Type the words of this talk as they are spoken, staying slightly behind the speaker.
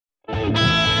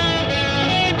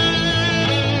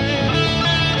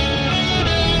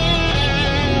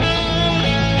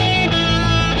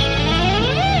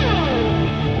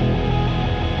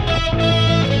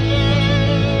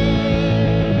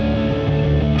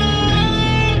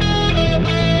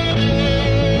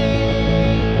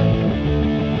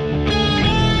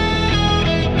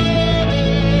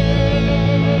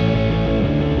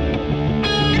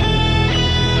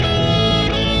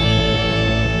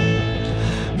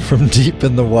From deep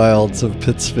in the wilds of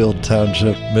Pittsfield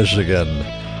Township, Michigan,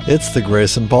 it's the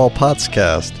Grace and Paul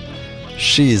Pottscast.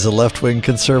 She's a left-wing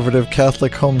conservative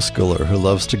Catholic homeschooler who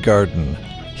loves to garden.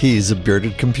 He's a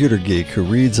bearded computer geek who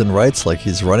reads and writes like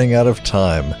he's running out of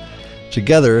time.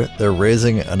 Together, they're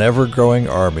raising an ever-growing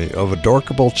army of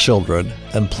adorable children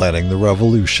and planning the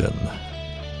revolution.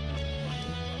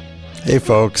 Hey,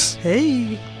 folks.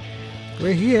 Hey,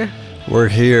 we're here. We're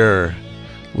here.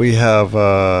 We have,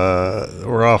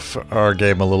 we're off our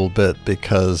game a little bit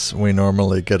because we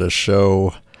normally get a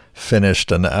show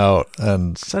finished and out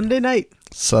and Sunday night,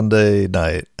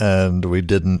 and we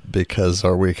didn't because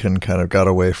our weekend kind of got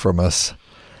away from us.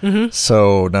 Mm-hmm.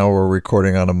 So now we're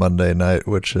recording on a Monday night,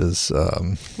 which is a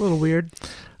little weird.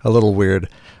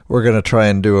 We're going to try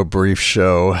and do a brief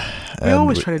show. We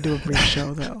always try to do a brief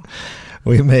show, though.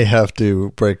 We may have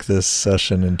to break this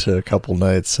session into a couple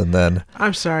nights and then...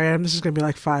 I'm sorry, this is going to be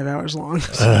like 5 hours long.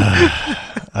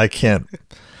 I can't...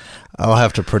 I'll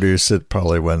have to produce it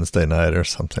probably Wednesday night or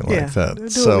something like that.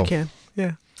 Do what we can.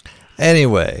 Yeah.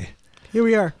 Anyway. Here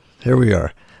we are.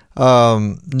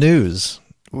 News.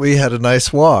 We had a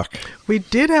nice walk. We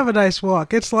did have a nice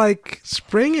walk. It's like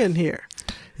spring in here.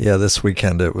 Yeah, this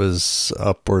weekend it was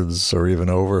upwards or even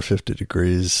over 50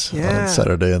 degrees on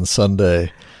Saturday and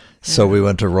Sunday. So we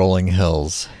went to Rolling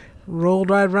Hills. Rolled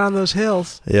right around those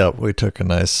hills. Yep, we took a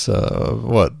nice,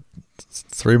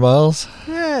 3 miles?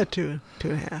 Yeah, two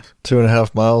and a half.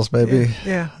 2.5 miles, maybe?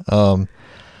 Yeah.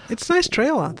 It's a nice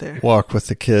trail out there. Walk with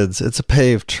the kids. It's a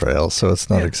paved trail, so it's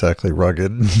not exactly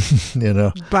rugged,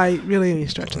 By really any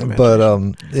stretch of the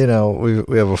imagination. But,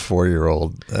 we have a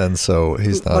 4-year-old, and so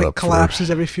he's not up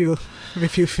collapses every few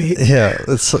feet. Yeah,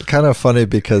 it's kind of funny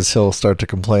because he'll start to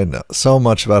complain so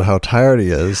much about how tired he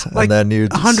is, like and then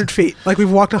 100 feet. Like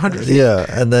we've walked 100 feet. Yeah,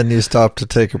 and then you stop to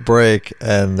take a break,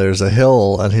 and there's a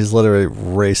hill, and he's literally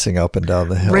racing up and down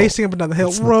the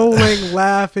hill. Rolling,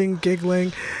 laughing,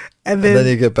 giggling. And then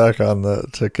you get back on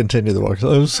to continue the walk.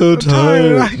 I'm so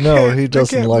tired. No, he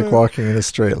doesn't like walking in a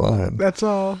straight line. That's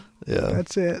all. Yeah.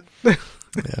 That's it.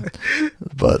 Yeah.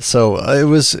 But so it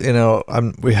was,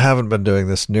 we haven't been doing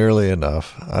this nearly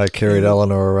enough. I carried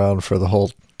Eleanor around for the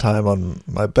whole time on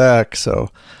my back,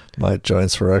 so my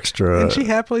joints were extra. And she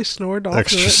happily snored all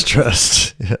extra through it.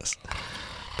 Stressed. Yes.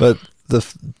 But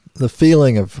the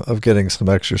feeling of getting some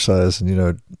exercise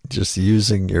and, just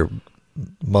using your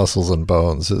muscles and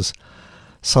bones is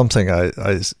something I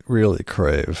really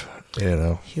crave,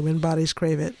 Human bodies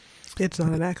crave it. It's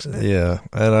not an accident. Yeah,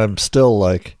 and I'm still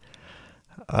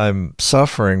I'm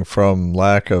suffering from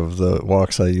lack of the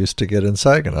walks I used to get in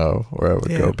Saginaw, where I would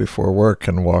go before work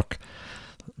and walk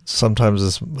sometimes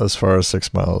as far as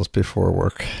 6 miles before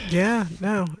work. Yeah,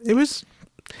 no, there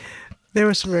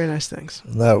were some very nice things.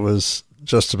 And that was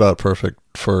just about perfect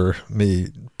for me,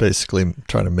 basically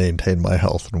trying to maintain my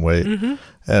health and weight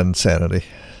and sanity.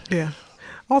 Yeah.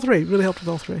 All three. Really helped with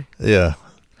all three. Yeah.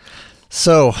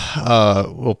 So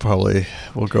we'll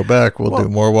go back. We'll do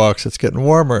more walks. It's getting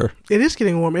warmer. It is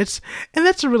getting warmer. And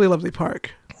that's a really lovely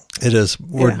park. It is.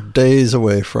 We're days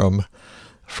away from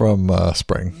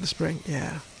spring. The spring,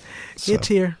 yeah. So it's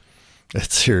here.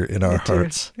 It's here in our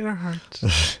hearts. In our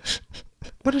hearts.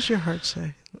 What does your heart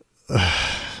say?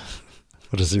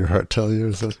 What does your heart tell you?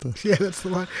 Is that the... Yeah, that's the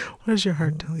line. What does your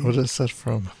heart tell you? What is that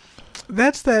from?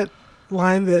 That's that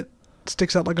line that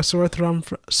sticks out like a sore thumb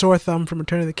from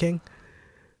Return of the King.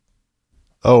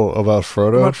 Oh, about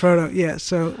Frodo? About Frodo, yeah.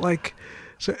 So I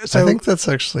think that's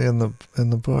actually in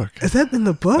the book. Is that in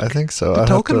the book? I think so. Did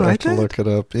Tolkien write that? I have to look it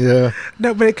up. Yeah.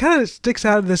 No, but it kind of sticks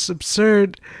out of this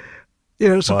absurd, so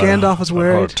Gandalf was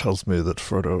worried. My heart tells me that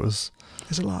Frodo is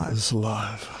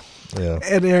alive. Yeah.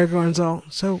 And Aragorn's all,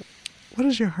 so what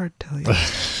does your heart tell you?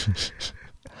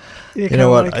 You know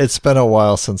what? It's been a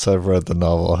while since I've read the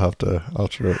novel. I'll have to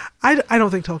I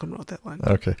don't think Tolkien wrote that line.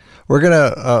 Okay.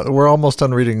 We're almost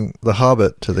done reading The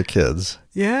Hobbit to the kids.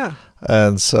 Yeah.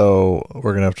 And so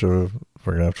we're gonna have to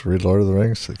read Lord of the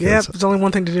Rings to the kids. Yeah, there's only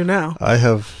one thing to do now.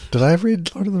 Did I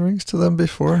read Lord of the Rings to them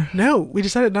before? No, we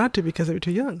decided not to because they were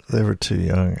too young. They were too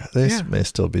young. They may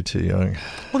still be too young.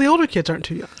 Well, the older kids aren't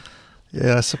too young.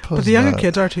 Yeah, I suppose. But the younger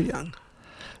kids are too young.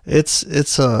 It's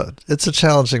a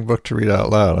challenging book to read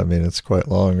out loud. I mean, it's quite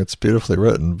long. It's beautifully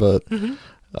written, but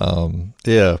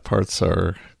parts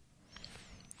are.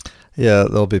 Yeah,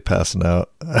 they'll be passing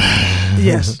out.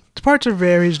 Yes, the parts are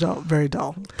very dull, very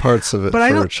dull. Parts of it for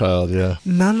a child, yeah.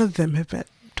 None of them have met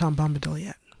Tom Bombadil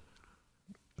yet.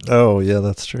 Oh, yeah,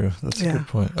 that's true. That's a good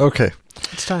point. Okay,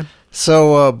 it's time.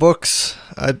 So books.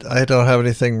 I don't have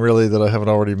anything really that I haven't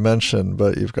already mentioned,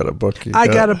 but you've got a book. I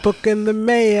got a book in the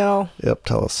mail. Yep,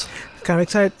 tell us. Kind of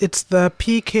excited. It's the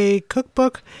PK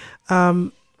Cookbook.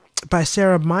 by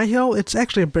Sarah Myhill. It's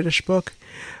actually a British book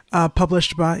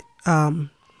published by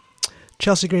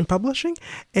Chelsea Green Publishing,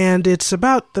 and it's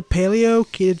about the paleo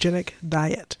ketogenic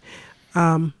diet.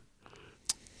 Some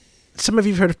of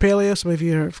you have heard of paleo, some of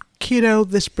you have heard of keto.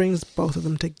 This brings both of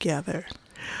them together.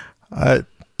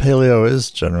 Paleo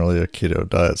is generally a keto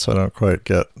diet, so I don't quite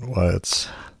get why it's...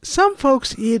 Some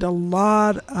folks eat a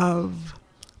lot of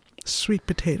sweet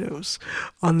potatoes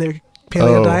on their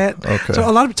paleo diet. Okay. So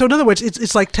in other words,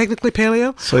 it's like technically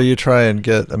paleo. So you try and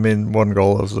get, one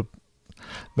goal of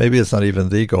maybe it's not even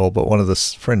the goal, but one of the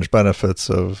fringe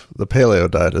benefits of the paleo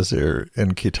diet is you're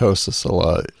in ketosis a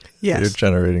lot. Yes. You're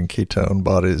generating ketone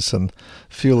bodies and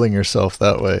fueling yourself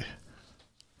that way.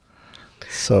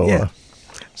 So, yeah.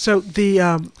 So the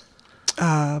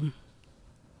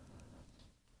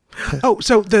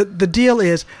the deal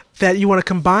is that you want to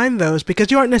combine those because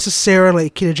you aren't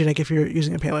necessarily ketogenic if you're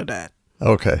using a paleo diet.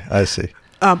 Okay, I see.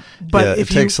 But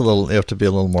if you have to be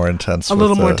a little more intense.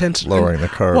 Lowering the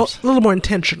carbs. Well, a little more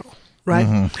intentional, right?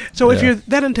 Mm-hmm. So if you're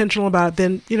that intentional about it,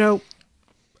 then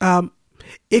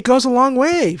it goes a long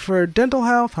way for dental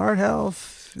health, heart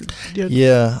health.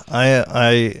 Yeah,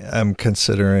 I am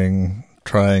considering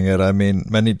trying it.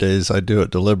 Many days I do it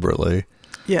deliberately.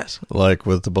 Yes. Like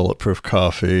with the bulletproof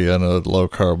coffee and a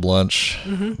low-carb lunch.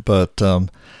 Mm-hmm. But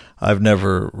I've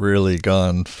never really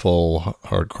gone full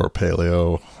hardcore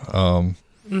paleo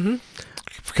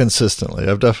consistently.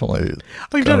 I've definitely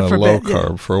done a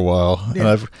low-carb for a while.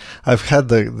 Yeah. And I've had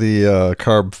the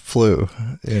carb flu,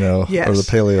 yes. or the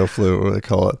paleo flu, what they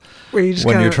call it. Where you just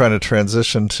when you're trying to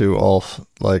transition to all,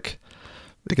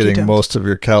 getting ketones. Most of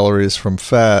your calories from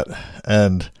fat,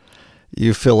 and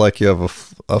you feel like you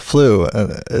have a flu,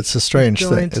 and it's a strange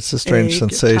thing. It's a strange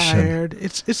sensation. Tired. But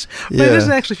it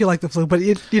doesn't actually feel like the flu, but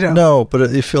No,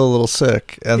 but you feel a little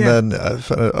sick, and then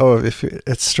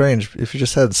it's strange. If you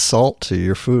just had salt to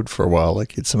your food for a while,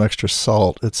 like eat some extra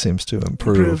salt, it seems to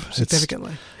improve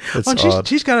significantly. It's odd.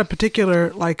 She's got a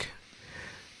particular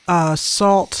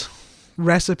salt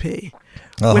recipe.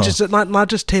 Uh-huh. Which is not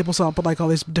just table salt, but all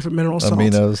these different mineral salts.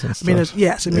 Aminos and stuff.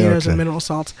 Aminos and mineral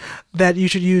salts that you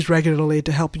should use regularly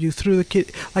to help you through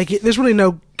the there's really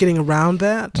no getting around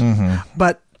that. Mm-hmm.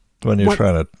 But when you're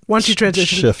trying to once you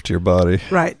transition, shift your body,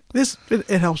 right? It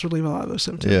helps relieve a lot of those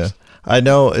symptoms. Yeah, I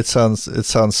know it sounds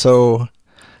so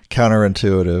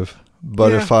counterintuitive,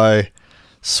 but if I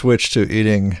switch to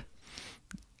eating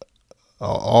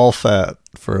all fat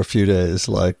for a few days,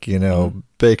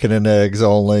 bacon and eggs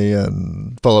only,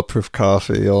 and bulletproof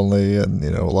coffee only, and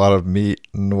a lot of meat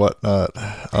and whatnot.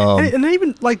 And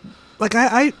even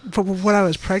I for when I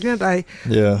was pregnant, I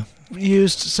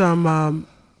used some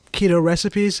keto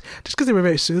recipes just because they were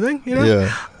very soothing,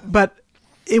 Yeah. But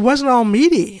it wasn't all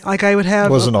meaty. I would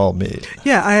have. It wasn't all meat.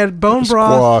 Yeah, I had bone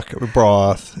broth.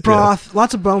 Broth.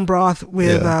 Lots of bone broth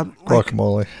with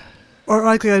guacamole. Or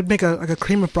I'd make a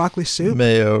cream of broccoli soup.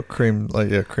 Mayo, cream,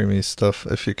 creamy stuff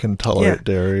if you can tolerate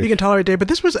dairy. You can tolerate dairy. But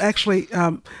this was actually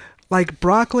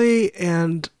broccoli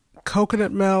and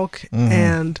coconut milk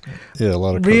and a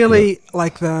lot of really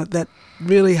coconut. That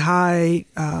really high,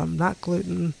 not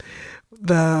gluten,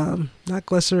 not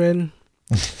glycerin.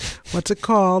 What's it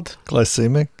called?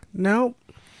 Glycemic? No.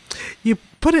 You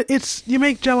put it, you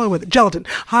make Jell-O with it. Gelatin.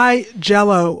 High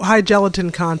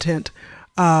gelatin content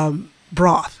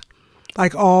broth.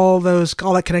 All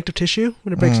that connective tissue,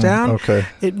 when it breaks down,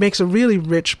 it makes a really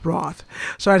rich broth.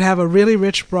 So I'd have a really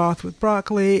rich broth with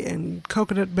broccoli and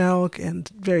coconut milk and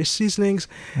various seasonings,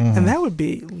 and that would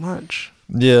be lunch.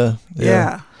 Yeah.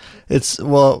 It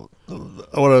sounds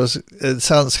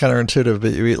counterintuitive,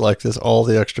 but you eat this, all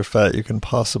the extra fat you can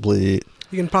possibly eat.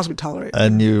 You can possibly tolerate.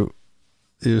 And you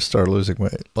start losing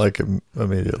weight,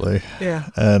 immediately. Yeah.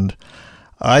 And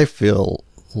I feel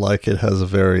like it has a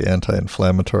very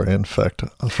anti-inflammatory effect on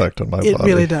my body. It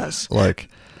really does. A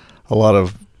lot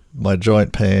of my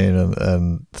joint pain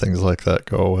and things like that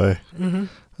go away,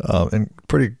 and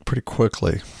pretty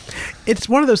quickly. It's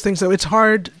one of those things, though. It's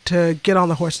hard to get on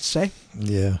the horse to stay.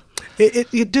 Yeah.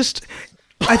 It just.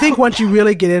 I think once you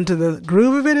really get into the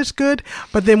groove of it, it's good.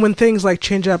 But then when things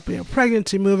change up,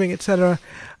 pregnancy, moving, etc.,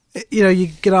 you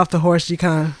get off the horse, you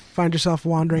kind of find yourself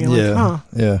wandering.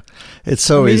 Yeah. It's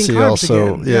so easy.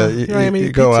 Also,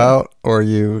 you go out, or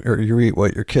you eat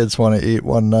what your kids want to eat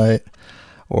one night,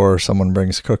 or someone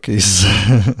brings cookies,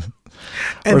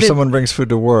 or someone brings food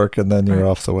to work, and then you're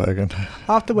off the wagon.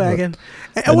 Off the wagon,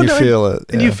 and you feel it.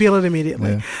 And you feel it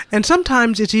immediately. Yeah. And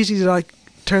sometimes it's easy to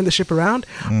turn the ship around,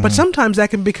 but sometimes that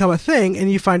can become a thing, and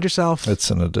you find yourself.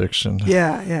 It's an addiction.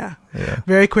 Yeah.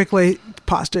 Very quickly,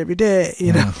 pasta every day.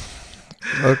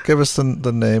 Give us the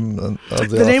name of the author.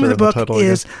 The name of the book title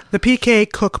is The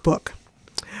PK Cookbook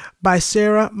by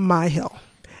Sarah Myhill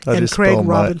How do you and Craig spell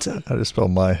Robinson. How do you spell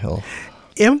Myhill?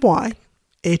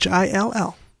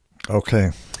 Myhill.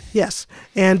 Okay. Yes,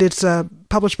 and it's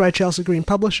published by Chelsea Green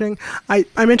Publishing. I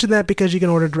mentioned that because you can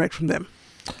order direct from them.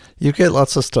 You get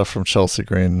lots of stuff from Chelsea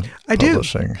Green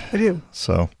Publishing. I do.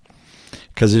 So,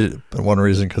 because you don't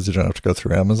have to go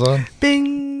through Amazon.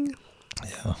 Bing.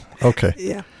 Yeah. Okay.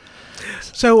 Yeah.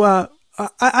 So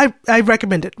I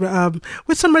recommend it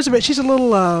with some reservation. She's a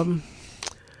little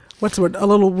what's the word? A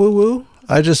little woo woo.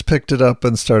 I just picked it up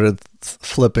and started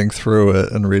flipping through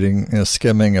it and reading,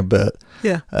 skimming a bit.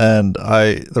 Yeah. And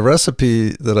the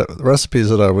recipes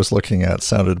that I was looking at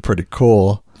sounded pretty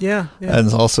cool. Yeah.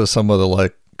 And also some of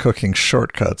the cooking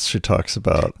shortcuts she talks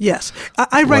about. Yes.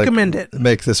 I recommend it.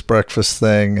 Make this breakfast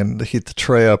thing and heat the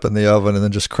tray up in the oven and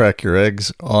then just crack your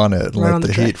eggs on it and let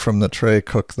the heat from the tray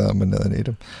cook them and then eat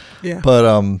them. Yeah. But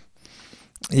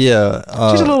yeah.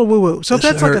 She's a little woo woo. So if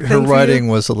that's like a thing her for writing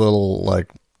you, was a little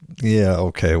yeah,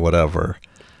 okay, whatever.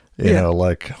 You know,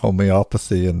 like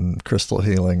homeopathy and crystal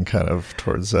healing kind of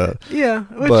towards that. Yeah.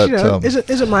 Which, but,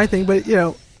 isn't my thing, but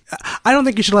I don't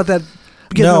think you should let that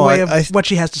get in the way of what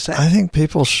she has to say. I think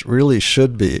people really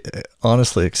should be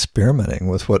honestly experimenting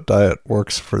with what diet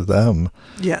works for them.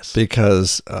 Yes.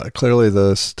 Because clearly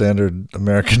the standard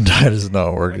American diet is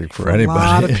not working for anybody. A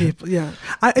lot of people, yeah.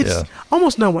 It's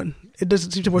almost no one. It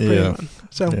doesn't seem to work for anyone.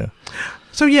 So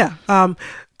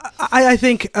I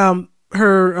think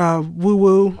her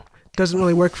woo-woo doesn't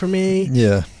really work for me.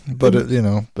 Yeah, but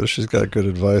but she's got good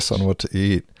advice on what to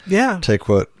eat. Yeah. Take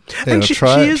what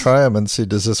try them and see,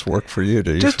 does this work for you?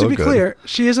 Do you just feel to be good? Clear,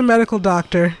 she is a medical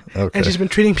doctor, okay. And she's been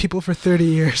treating people for 30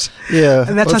 years. Yeah,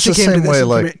 and that's how she came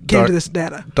to this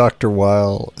data. Dr.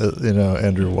 Weil,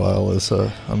 Andrew Weil is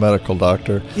a medical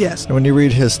doctor. Yes. And when you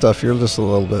read his stuff, you're just a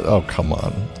little bit, oh, come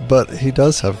on. But he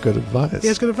does have good advice. He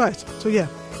has good advice. So yeah.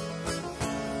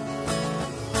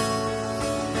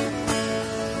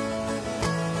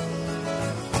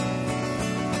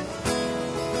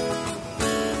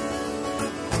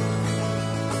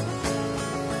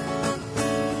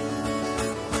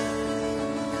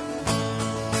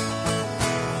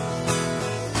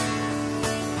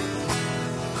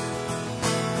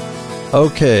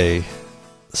 Okay,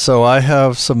 so I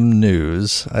have some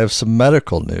news. I have some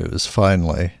medical news,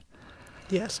 finally.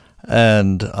 Yes.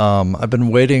 And I've been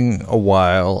waiting a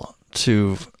while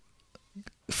to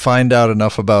find out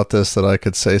enough about this that I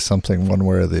could say something one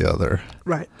way or the other.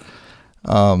 Right.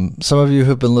 Some of you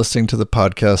who've been listening to the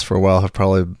podcast for a while have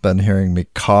probably been hearing me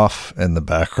cough in the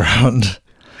background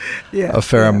a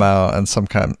fair amount, and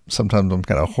sometimes I'm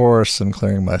kind of hoarse and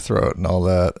clearing my throat and all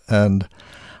that. And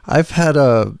I've had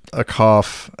a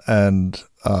cough and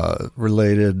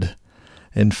related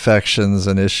infections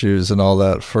and issues and all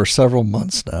that for several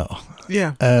months now.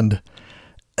 Yeah. And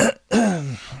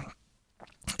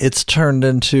it's turned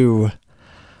into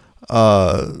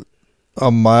a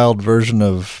mild version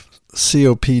of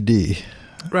COPD.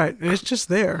 Right. And it's just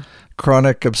there.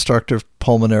 Chronic obstructive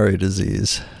pulmonary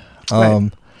disease.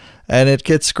 Right. And it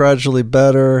gets gradually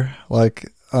better,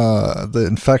 the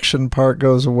infection part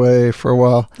goes away for a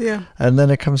while. Yeah. And then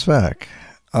it comes back.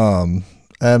 And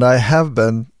I have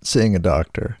been seeing a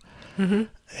doctor. Mm-hmm.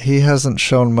 He hasn't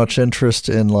shown much interest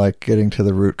in getting to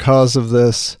the root cause of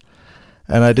this.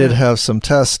 And I did have some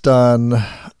tests done.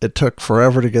 It took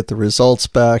forever to get the results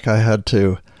back. I had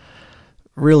to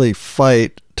really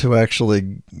fight to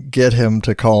actually get him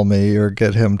to call me or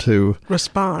get him to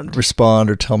respond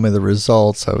or tell me the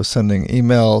results. I was sending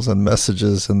emails and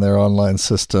messages in their online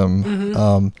system.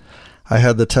 Mm-hmm. I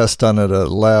had the test done at a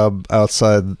lab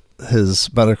outside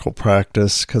his medical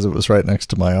practice because it was right next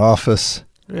to my office.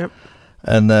 Yep.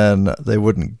 And then they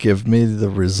wouldn't give me the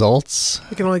results.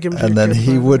 You can only give them and then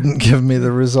he wouldn't give me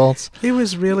the results. He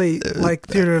was really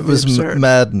theater of the absurd. It was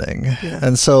maddening. Yeah.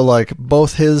 And so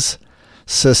both his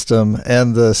system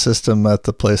and the system at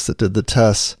the place that did the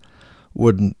tests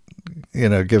wouldn't,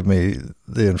 give me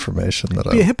the information that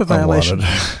I wanted.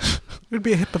 It would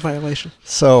be a HIPAA violation.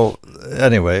 So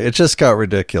anyway, it just got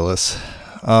ridiculous.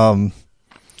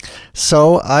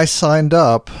 So I signed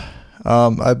up.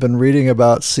 I've been reading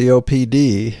about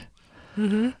COPD,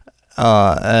 mm-hmm.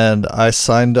 And I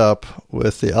signed up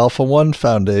with the Alpha One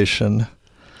Foundation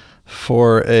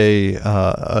for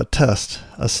a test,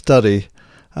 a study,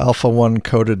 Alpha One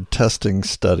coded testing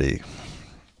study.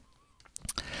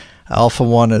 Alpha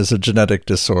One is a genetic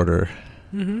disorder.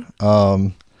 Mm-hmm.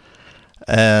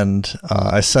 And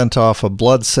I sent off a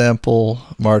blood sample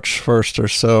March 1st or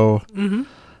so, mm-hmm.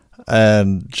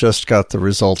 and just got the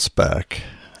results back.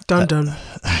 Dun.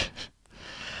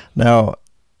 Now,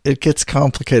 it gets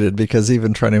complicated because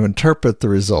even trying to interpret the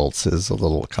results is a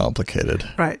little complicated.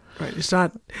 Right. It's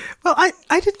not. Well,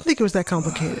 I didn't think it was that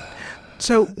complicated.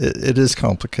 So it is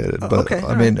complicated, but okay,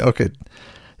 I mean, okay.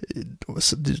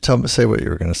 Say what you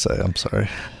were going to say. I'm sorry.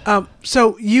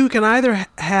 So you can either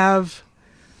have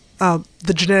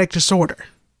the genetic disorder,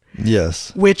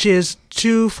 yes, which is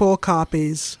 2 full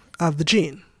copies of the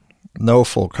gene. No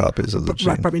full copies of the gene.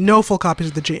 Right, probably no full copies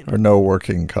of the gene. Or no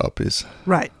working copies.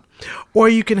 Right. Or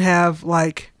you can have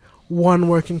like 1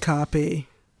 working copy.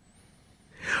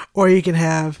 Or you can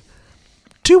have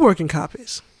 2 working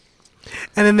copies.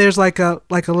 And then there's like a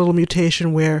little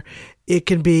mutation where it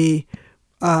can be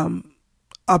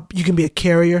you can be a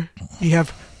carrier. You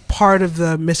have part of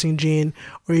the missing gene,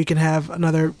 or you can have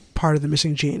another part of the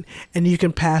missing gene, and you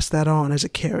can pass that on as a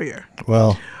carrier.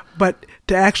 Well, but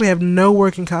to actually have no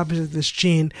working copies of this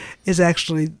gene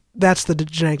that's the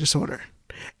genetic disorder.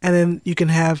 And then you can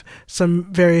have some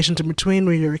variations in between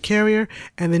where you're a carrier,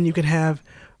 and then you can have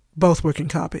both working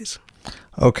copies.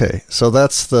 Okay, so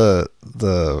that's the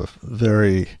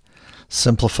very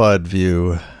simplified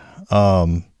view.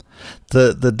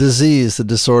 The disease, the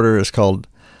disorder is called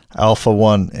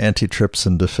alpha-1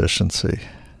 antitrypsin deficiency.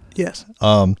 Yes.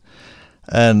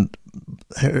 And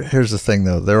here's the thing,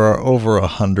 though. There are over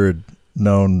 100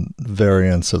 known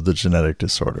variants of the genetic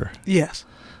disorder. Yes.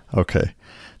 Okay.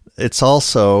 It's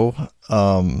also,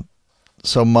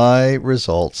 so my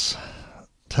results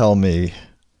tell me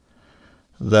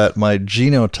that my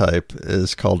genotype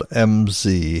is called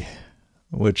MZ,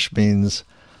 which means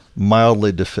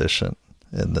mildly deficient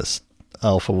in this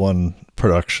alpha-1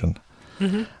 production.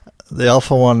 Mm-hmm. The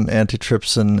alpha-1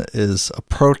 antitrypsin is a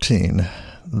protein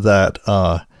that,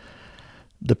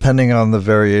 depending on the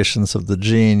variations of the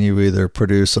gene, you either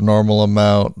produce a normal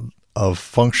amount of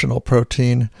functional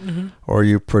protein, mm-hmm. or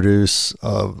you produce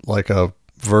like a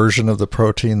version of the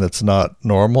protein that's not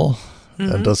normal, mm-hmm.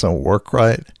 and doesn't work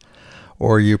right,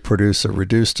 or you produce a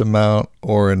reduced amount,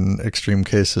 or in extreme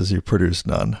cases, you produce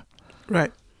none.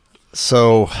 Right.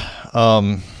 So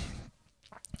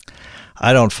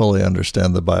I don't fully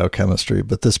understand the biochemistry,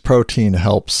 but this protein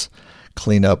helps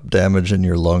clean up damage in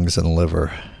your lungs and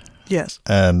liver. Yes.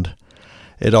 And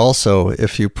it also,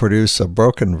 if you produce a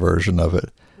broken version of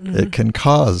it, mm-hmm. it can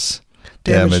cause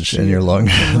damage in your lung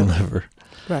and liver.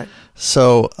 Right.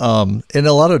 So in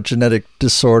a lot of genetic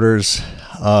disorders,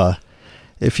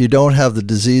 if you don't have the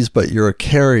disease but you're a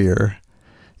carrier,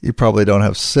 you probably don't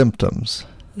have symptoms.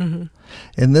 Mm-hmm.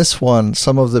 In this one,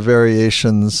 some of the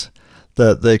variations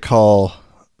that they call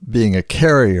being a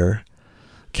carrier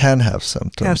can have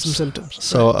symptoms. Have some symptoms.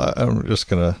 So right. I'm just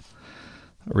going to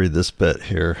read this bit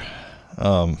here.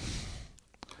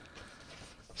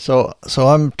 So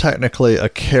I'm technically a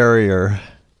carrier.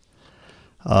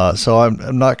 So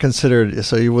I'm not considered.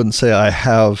 So you wouldn't say I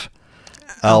have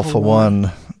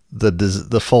alpha-1,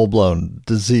 the full-blown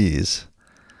disease.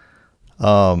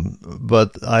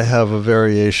 But I have a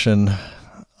variation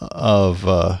of.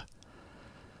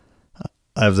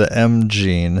 I have the M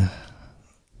gene.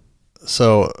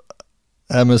 So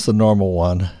M is the normal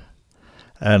one,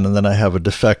 and then I have a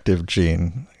defective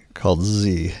gene called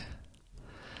Z.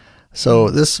 So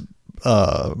this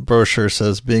brochure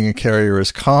says being a carrier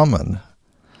is common.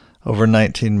 Over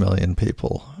 19 million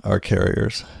people are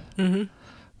carriers. Mm-hmm.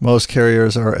 Most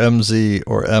carriers are MZ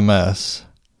or MS.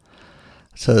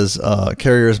 It says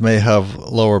carriers may have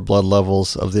lower blood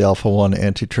levels of the alpha-1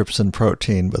 antitrypsin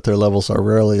protein, but their levels are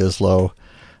rarely as low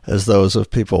as those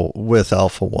of people with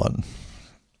alpha-1.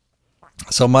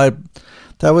 So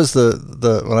that was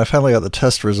the when I finally got the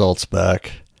test results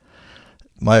back,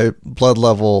 my blood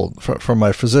level from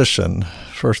my physician,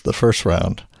 the first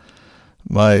round,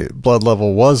 my blood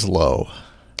level was low.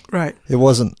 Right. It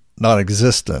wasn't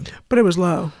non-existent, but it was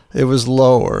low. It was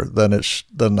lower than it was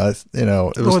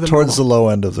towards the low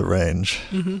end of the range.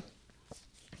 Mm-hmm.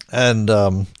 And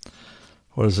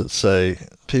what does it say?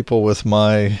 People with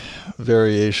my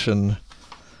variation,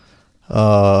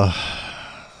 there's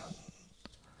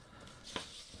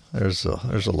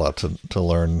a lot to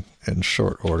learn in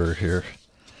short order here.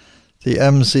 The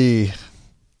MZ,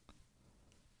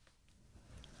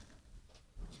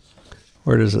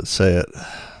 where does it say it?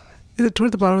 Is it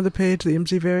toward the bottom of the page, the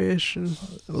MZ variation?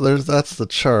 That's the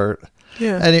chart.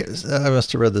 Yeah. I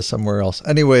must have read this somewhere else.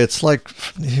 Anyway, it's like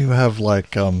you have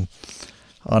like on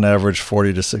average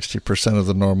 40 to 60% of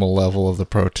the normal level of the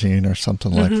protein or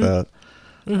something mm-hmm. like that.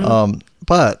 Mm-hmm.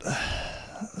 But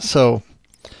so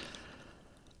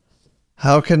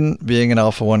how can being an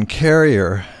alpha-1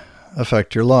 carrier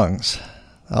affect your lungs?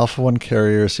 Alpha-1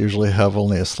 carriers usually have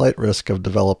only a slight risk of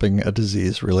developing a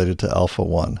disease related to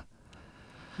alpha-1.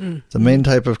 The main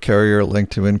type of carrier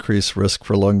linked to increased risk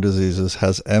for lung diseases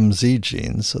has MZ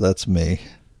genes, so that's me.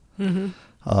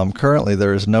 Currently,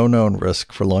 there is no known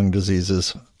risk for lung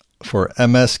diseases for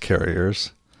MS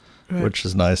carriers, which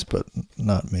is nice, but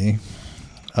not me.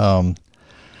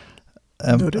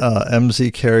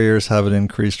 MZ carriers have an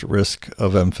increased risk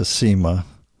of emphysema.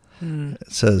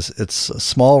 It says it's a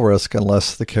small risk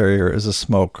unless the carrier is a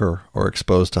smoker or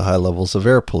exposed to high levels of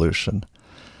air pollution.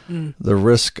 The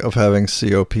risk of having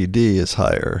COPD is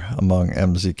higher among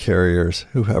MZ carriers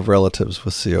who have relatives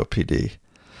with COPD.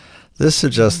 This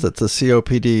suggests that the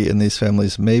COPD in these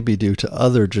families may be due to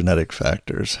other genetic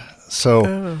factors.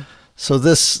 So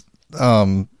this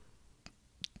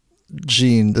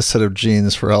gene, this set of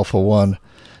genes for alpha-1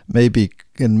 may be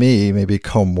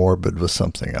comorbid with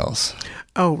something else.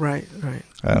 Oh, right.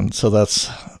 And so that's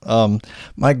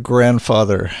my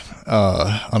grandfather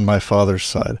on my father's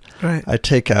side. Right. I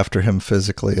take after him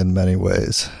physically in many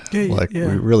ways. We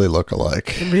really look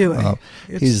alike. Really?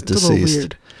 He's deceased. A little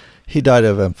weird. He died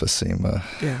of emphysema.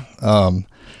 Yeah.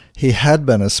 He had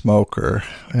been a smoker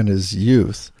in his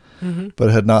youth, but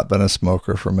had not been a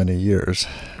smoker for many years.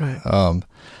 Right. And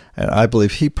I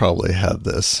believe he probably had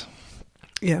this.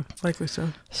 Yeah, likely so.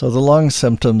 So the lung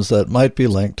symptoms that might be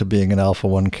linked to being an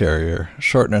alpha-1 carrier: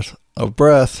 shortness of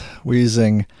breath,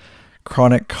 wheezing,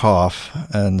 chronic cough,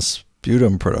 and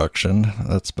sputum production.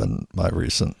 That's been my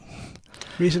recent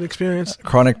experience.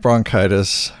 Chronic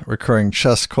bronchitis, recurring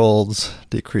chest colds,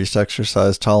 decreased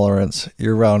exercise tolerance,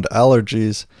 year-round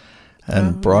allergies,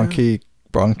 and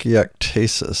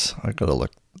bronchiectasis. I got to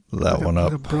look that one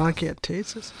up.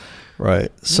 Bronchiectasis?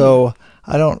 Right. So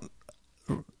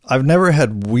I've never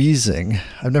had wheezing.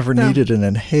 I've never needed an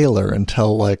inhaler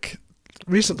until like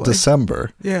recently.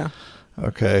 December. Yeah.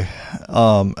 Okay.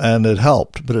 And it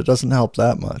helped, but it doesn't help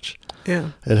that much.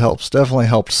 Yeah. It definitely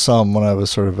helped some when I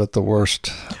was sort of at the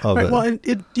worst of it. Well,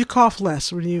 you cough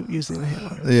less when you use the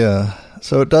inhaler. Yeah.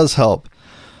 So it does help.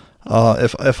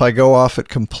 If I go off it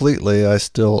completely, I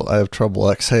have trouble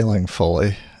exhaling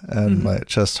fully, and my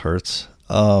chest hurts.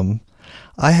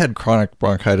 I had chronic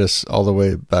bronchitis all the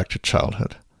way back to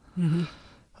childhood.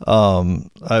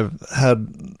 I've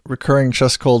had recurring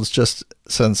chest colds just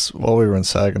since we were in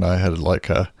Saginaw.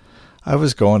 I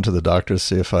was going to the doctor to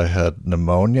see if I had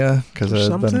pneumonia because I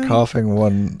had been coughing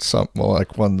one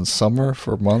summer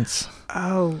for months.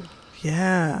 Oh,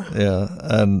 yeah. Yeah,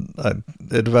 and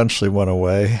it eventually went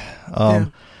away.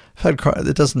 I've had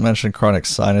it doesn't mention chronic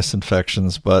sinus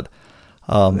infections, but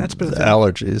that's been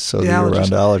allergies. So the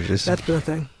year-round allergies. That's been a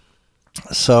thing.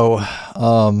 So,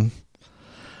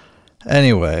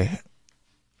 anyway,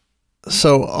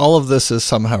 so all of this is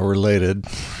somehow related.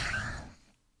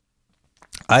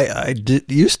 I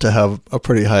used to have a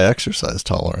pretty high exercise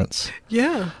tolerance.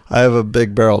 Yeah. I have a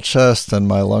big barrel chest, and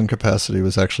my lung capacity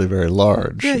was actually very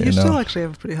large. Yeah, you still actually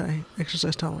have a pretty high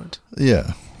exercise tolerance.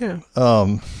 Yeah. Yeah.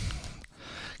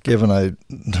 Given I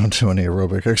don't do any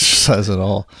aerobic exercise at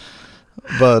all.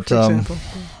 But for example.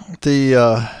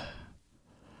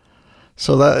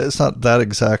 So that it's not that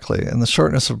exactly. And the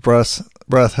shortness of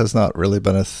breath has not really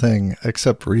been a thing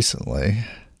except recently.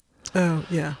 Oh,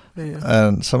 yeah.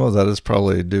 And some of that is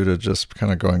probably due to just kind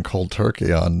of going cold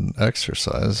turkey on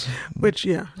exercise. Which,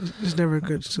 is never a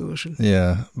good solution.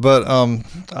 Yeah. But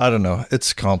I don't know.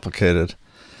 It's complicated.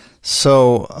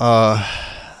 So what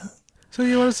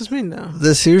does this mean now?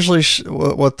 This usually,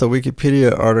 what the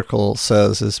Wikipedia article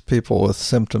says is people with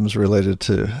symptoms related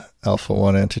to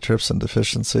alpha-1 antitrypsin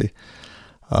deficiency.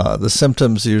 The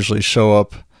symptoms usually show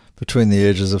up between the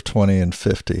ages of 20 and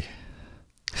 50.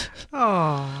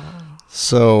 Oh.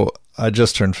 So I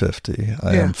just turned 50.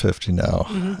 I am 50 now.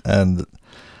 And,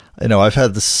 I've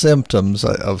had the symptoms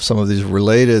of some of these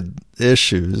related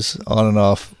issues on and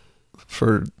off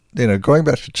for, going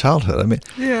back to childhood. I mean,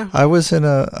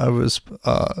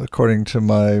 according to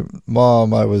my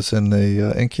mom, I was in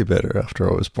the incubator after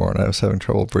I was born. I was having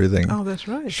trouble breathing. Oh, that's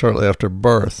right. Shortly after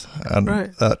birth. And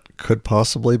that could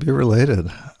possibly be related.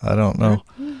 I don't know.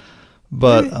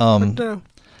 But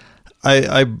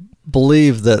I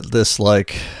believe that this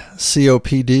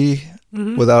COPD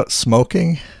without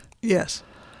smoking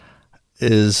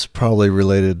is probably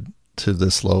related to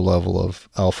this low level of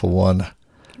alpha-1.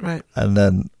 Right.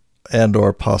 And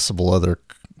or possible other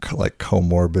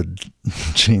comorbid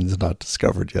genes not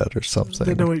discovered yet or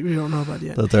something. That we don't know about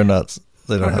yet. That they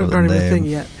don't have a name. Thing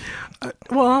yet.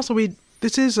 Well, also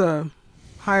this is a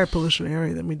higher pollution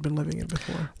area than we'd been living in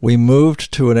before. We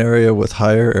moved to an area with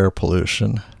higher air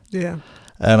pollution. Yeah.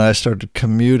 And I started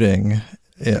commuting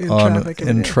in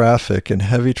heavy traffic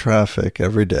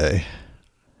every day.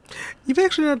 You've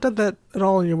actually not done that at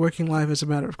all in your working life, as a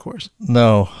matter of course.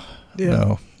 No. Yeah.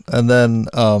 No. And then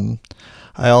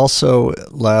I also,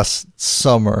 last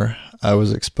summer, I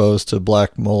was exposed to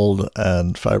black mold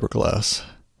and fiberglass.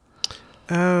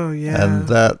 Oh, yeah. And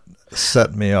that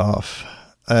set me off.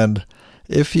 And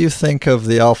if you think of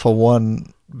the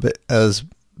alpha-1 as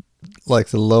like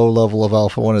the low level of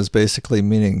alpha-1 is basically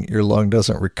meaning your lungs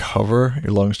don't recover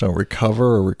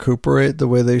or recuperate the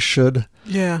way they should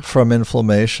from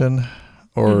inflammation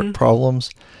or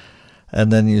problems.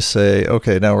 And then you say,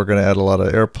 okay, now we're going to add a lot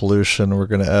of air pollution. We're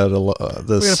going to add we're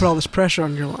going to put all this pressure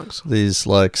on your lungs. These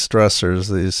like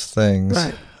stressors, these things.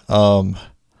 Right.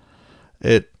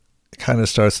 It kind of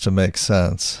starts to make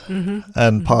sense,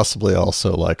 and possibly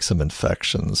also like some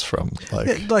infections from like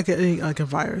a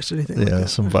virus, anything. Yeah, like that.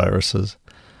 some viruses.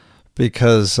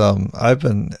 Because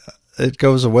it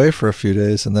goes away for a few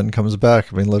days and then comes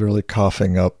back. I mean, literally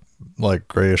coughing up like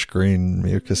grayish green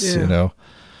mucus,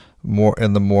 more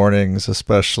in the mornings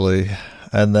especially,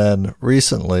 and then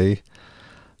recently,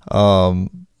 lying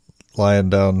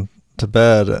down to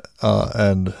bed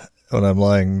and. When I'm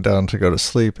lying down to go to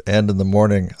sleep and in the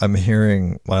morning, I'm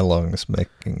hearing my lungs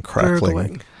making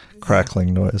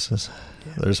crackling noises.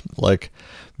 Yeah. There's like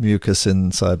mucus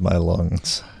inside my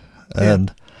lungs.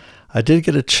 And I did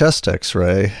get a chest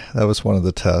x-ray. That was one of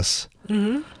the tests.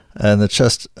 And the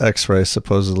chest x-ray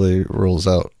supposedly rules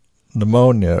out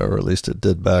pneumonia, or at least it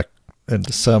did back in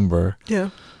December. Yeah.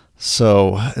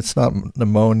 So it's not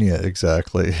pneumonia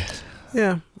exactly.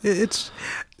 Yeah.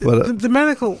 But the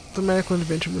medical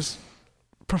intervention was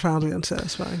profoundly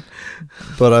unsatisfying.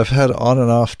 But I've had on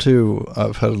and off too.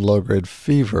 I've had a low-grade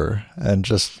fever and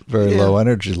just very low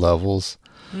energy levels,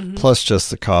 plus just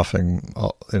the coughing,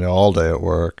 all day at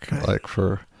work, like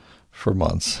for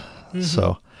months.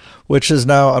 So, which is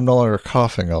now I'm no longer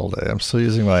coughing all day. I'm still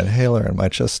using my inhaler, and my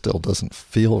chest still doesn't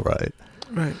feel right.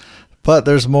 Right. But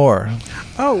there's more.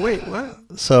 Oh wait, what?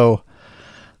 So,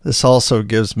 this also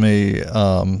gives me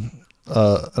an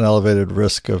elevated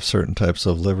risk of certain types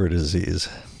of liver disease.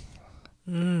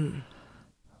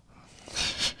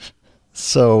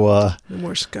 So, no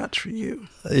more scotch for you.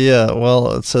 Yeah,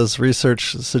 well, it says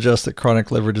research suggests that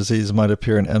chronic liver disease might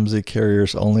appear in MZ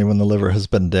carriers only when the liver has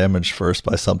been damaged first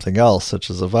by something else, such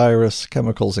as a virus,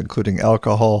 chemicals including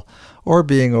alcohol, or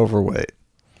being overweight.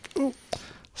 Ooh.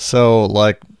 So,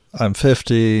 like, I'm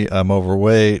 50, I'm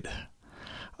overweight.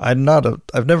 I've never been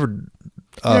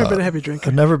a heavy drinker.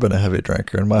 I've never been a heavy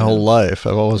drinker in my whole life.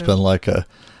 I've always been like a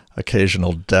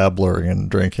occasional dabbler in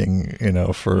drinking,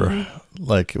 for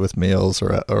like with meals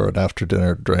or an after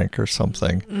dinner drink or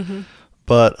something.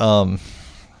 But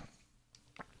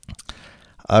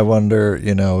I wonder,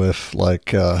 if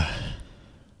like the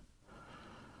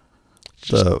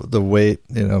weight,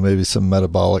 maybe some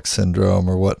metabolic syndrome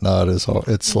or whatnot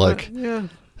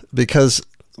because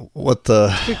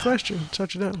good question. It's hard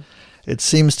to know. It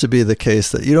seems to be the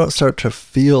case that you don't start to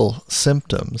feel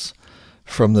symptoms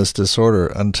from this disorder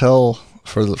until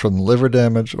from the liver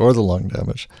damage or the lung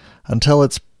damage until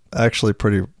it's actually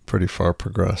pretty far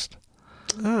progressed.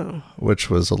 Oh, which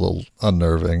was a little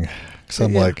unnerving. So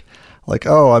I'm like,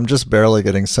 oh, I'm just barely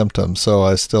getting symptoms, so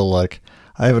I still I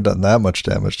haven't done that much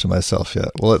damage to myself yet.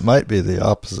 Well, it might be the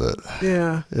opposite.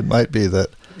 Yeah, it might be that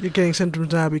you're getting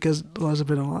symptoms now because there's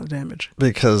been a lot of damage.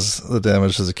 Because the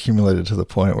damage has accumulated to the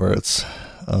point where it's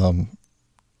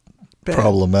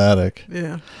problematic.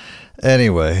 Yeah.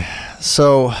 Anyway,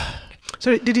 so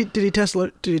did he test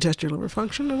your liver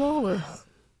function at all, or?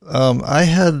 I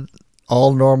had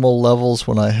all normal levels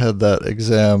when I had that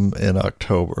exam in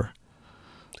October.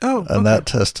 Oh, and that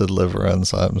tested liver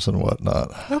enzymes and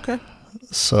whatnot. Okay.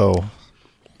 So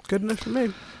good enough for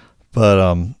me.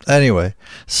 But anyway,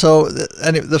 so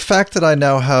the fact that I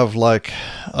now have like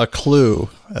a clue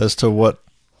as to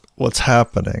what's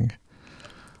happening,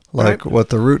 like what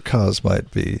the root cause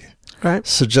might be,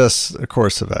 suggests a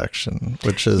course of action,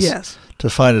 which is to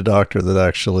find a doctor that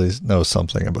actually knows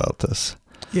something about this.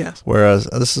 Yes. Whereas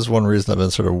this is one reason I've been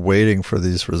sort of waiting for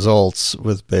these results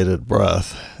with bated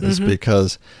breath, is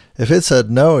because if it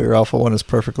said, no, your alpha-1 is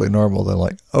perfectly normal, then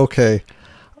like, okay,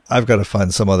 I've got to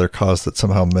find some other cause that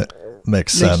somehow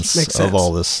makes sense of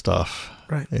all this stuff,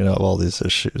 right? Of all these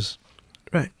issues,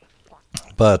 right?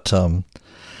 But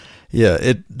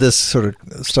this sort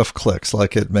of stuff clicks.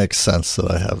 Like it makes sense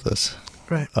that I have this,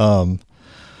 right?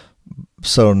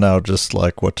 So now, just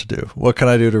like what to do. What can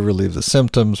I do to relieve the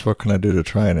symptoms? What can I do to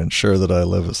try and ensure that I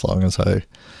live as long as I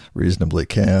reasonably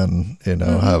can?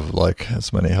 Have like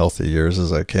as many healthy years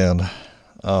as I can.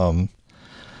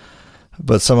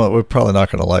 But we're probably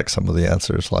not going to like some of the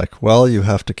answers, like, well, you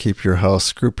have to keep your house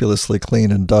scrupulously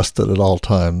clean and dusted at all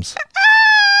times.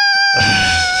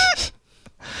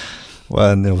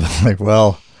 Well, and they'll be like,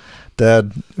 well,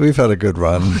 Dad, we've had a good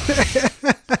run.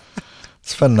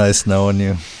 It's been nice knowing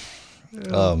you.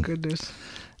 Oh, goodness.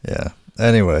 Yeah.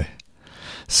 Anyway,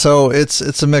 so it's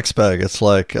a mixed bag. It's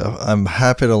like I'm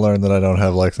happy to learn that I don't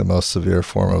have like the most severe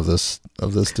form of this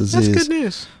disease. That's good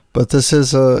news. But this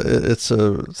is it's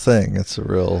a thing. It's a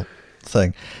real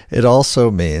thing. It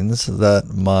also means that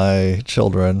my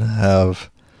children have,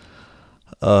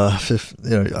 I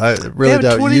really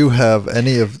doubt you have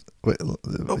any of.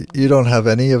 You don't have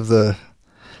any of the.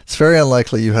 It's very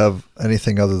unlikely you have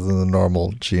anything other than the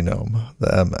normal genome, the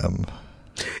MM.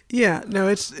 Yeah, no,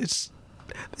 it's.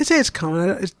 They say it's common.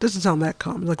 It doesn't sound that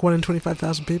common. Like 1 in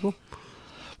 25,000 people.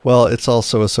 Well, it's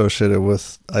also associated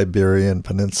with Iberian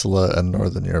Peninsula and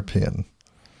Northern European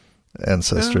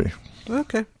ancestry.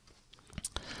 Okay.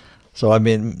 So, I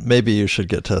mean, maybe you should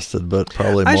get tested, but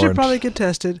probably more. I should probably get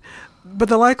tested, but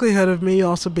the likelihood of me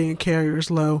also being a carrier is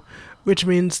low, which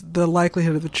means the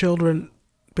likelihood of the children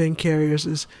being carriers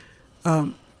is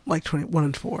like 1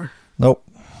 in 4. Nope.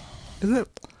 Isn't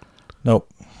it? Nope.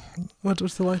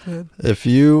 What's the likelihood? If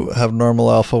you have normal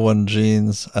alpha-1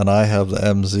 genes and I have the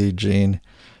MZ gene,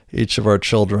 each of our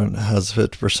children has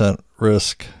 50%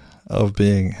 risk of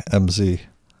being MZ.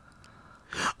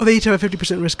 Oh, they each have a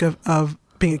 50% risk of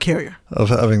being a carrier. Of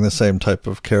having the same type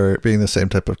of carrier, being the same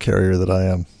type of carrier that I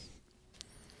am.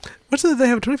 What's it that they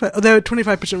have a 25? Oh, they have a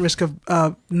 25% risk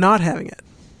of not having it.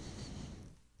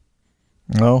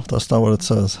 No, that's not what it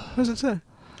says. What does it say?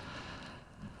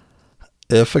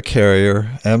 If a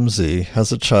carrier, MZ,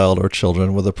 has a child or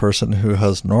children with a person who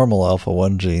has normal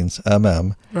alpha-1 genes,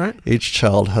 MM, right, each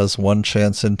child has 1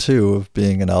 chance in 2 of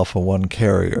being an alpha-1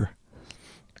 carrier.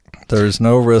 There is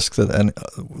no risk that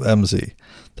MZ.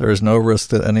 There is no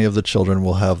risk that any of the children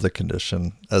will have the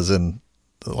condition, as in,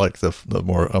 like the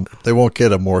more they won't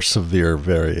get a more severe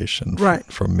variation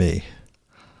from me.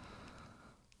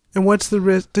 And what's the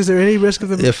risk? Is there any risk of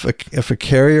them? If a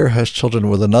carrier has children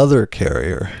with another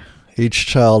carrier, each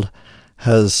child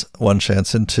has 1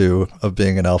 chance in 2 of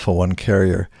being an alpha-1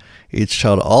 carrier. Each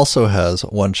child also has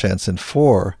 1 chance in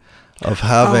 4 of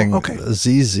having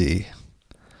ZZ.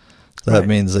 That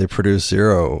means they produce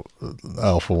 0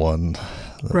 alpha-1.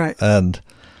 Right. And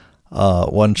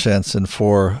 1 chance in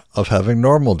 4 of having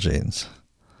normal genes.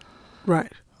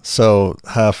 Right. So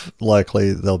half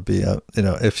likely they'll be,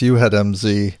 if you had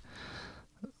MZ,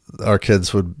 our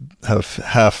kids would have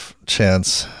half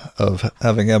chance of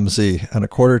having MZ and a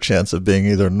quarter chance of being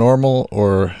either normal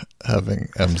or having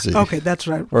MZ. Okay, that's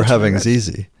right. Or having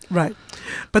ZZ. Right.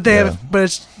 But but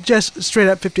it's just straight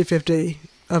up 50-50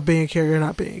 of being a carrier or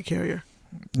not being a carrier.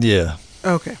 Yeah.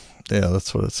 Okay. Yeah,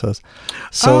 that's what it says.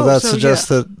 So that suggests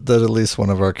that at least one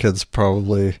of our kids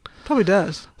probably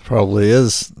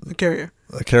is a carrier.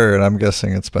 A carrier, and I'm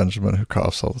guessing it's Benjamin who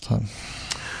coughs all the time.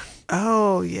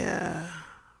 Oh, yeah.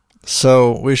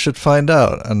 So we should find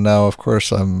out. And now, of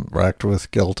course, I'm racked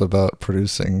with guilt about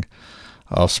producing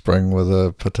offspring with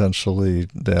a potentially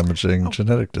damaging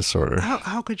genetic disorder.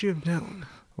 How could you have known?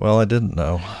 Well, I didn't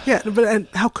know. Yeah, but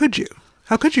how could you?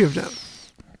 How could you have known?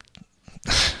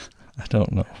 I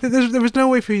don't know. There was no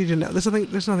way for you to know.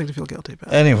 There's nothing to feel guilty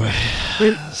about. Anyway,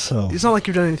 so it's not like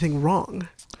you've done anything wrong.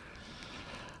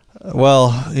 Well,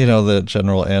 the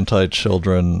general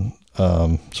anti-children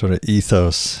sort of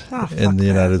ethos in the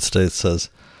United States says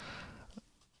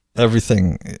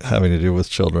everything having to do with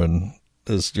children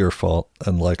is your fault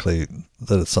and likely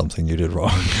that it's something you did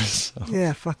wrong. So.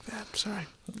 Yeah, fuck that. I'm sorry.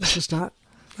 It's just not.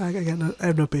 I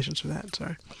have no patience for that.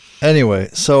 Sorry. Anyway,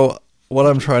 so what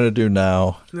I'm trying to do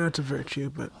now... No, it's a virtue,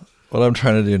 but... What I'm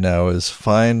trying to do now is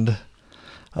find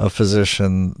a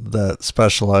physician that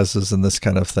specializes in this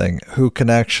kind of thing who can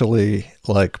actually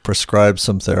prescribe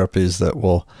some therapies that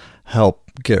will help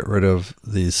get rid of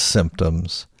these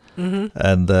symptoms,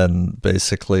 and then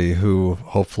basically who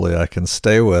hopefully I can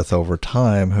stay with over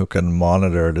time, who can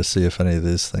monitor to see if any of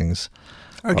these things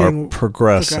are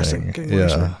progressing,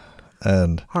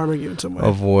 and harming you in some way.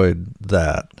 Avoid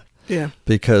that. Yeah.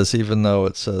 Because even though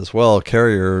it says, well,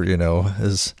 carrier,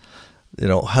 is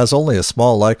has only a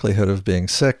small likelihood of being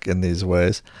sick in these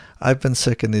ways. I've been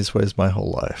sick in these ways my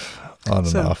whole life, on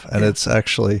and off. And it's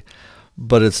actually,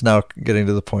 but it's now getting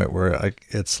to the point where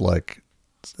it's like,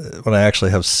 when I actually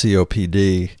have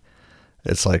COPD,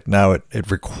 it's like now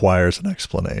it requires an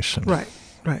explanation. Right.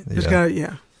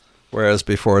 Whereas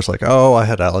before it's like, oh, I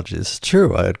had allergies. It's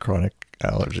true, I had chronic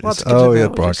allergies. Oh, you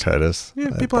had bronchitis. Yeah,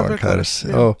 people have bronchitis.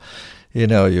 Yeah. Oh,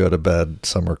 you had a bad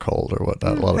summer cold or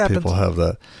whatnot. A lot of people have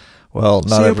that. Well,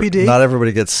 not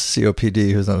everybody gets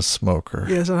COPD who's not a smoker.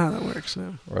 Yeah, that's not how that works.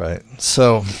 No. Right.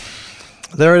 So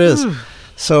there it is.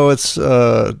 So it's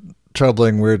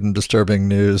troubling, weird, and disturbing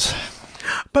news.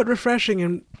 But refreshing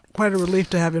and quite a relief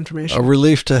to have information. A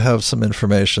relief to have some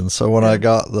information. So when I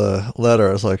got the letter,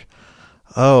 I was like,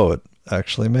 oh, it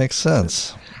actually makes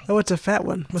sense. Oh, it's a fat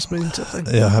one. Must mean something.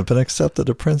 Yeah, I've been accepted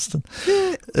to Princeton.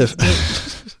 If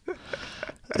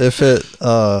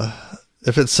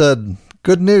it said,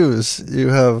 good news, you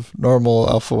have normal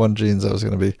alpha-1 genes, I was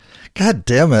going to be, God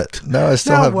damn it. Now I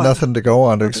still have nothing to go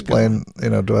on to explain,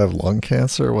 do I have lung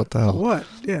cancer? What the hell? What?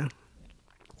 Yeah.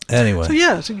 Anyway. So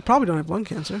you probably don't have lung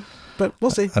cancer, but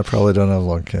we'll see. I probably don't have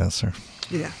lung cancer.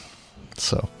 Yeah.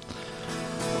 So.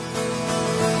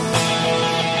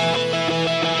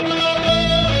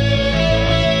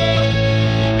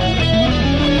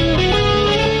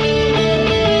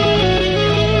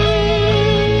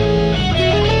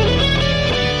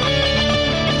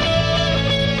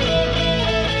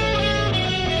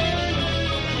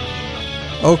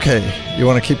 Okay, you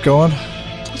want to keep going?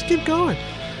 Let's keep going.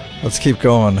 Let's keep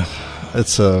going.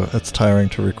 It's tiring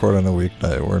to record on a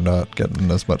weeknight. We're not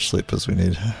getting as much sleep as we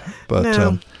need. But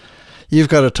no. You've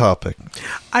got a topic.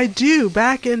 I do.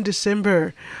 Back in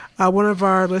December, one of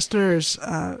our listeners,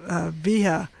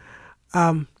 Viha,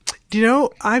 do you know,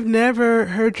 I've never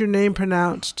heard your name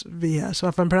pronounced Viha, so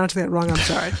if I'm pronouncing that wrong, I'm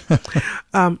sorry.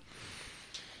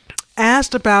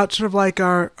 Asked about sort of like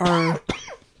our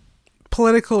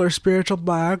political or spiritual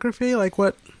biography, like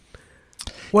what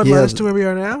led us to where we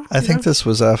are now? I think this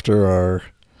was after our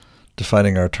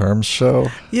Defining Our Terms show.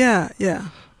 Yeah.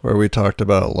 Where we talked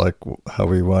about like how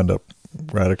we wound up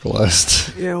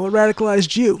radicalized. Yeah, what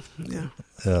radicalized you?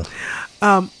 Yeah.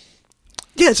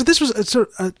 So this was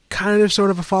a kind of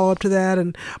sort of a follow up to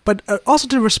that, but also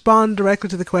to respond directly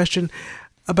to the question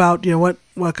about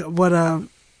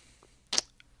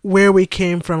where we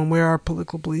came from and where our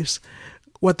political beliefs,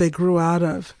 what they grew out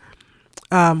of.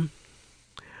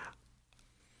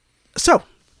 So,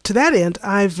 to that end,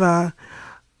 I've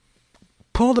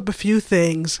pulled up a few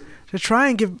things to try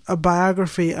and give a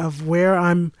biography of where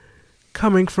I'm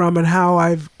coming from and how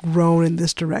I've grown in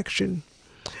this direction.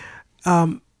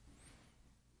 Yeah.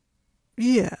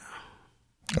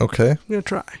 Okay. I'm going to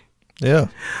try. Yeah.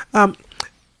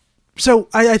 So,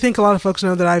 I think a lot of folks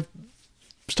know that I've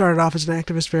started off as an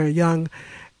activist very young,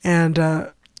 and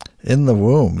in the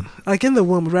womb. Like in the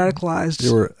womb, radicalized.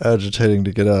 You were agitating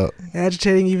to get out.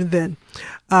 Agitating even then.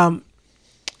 And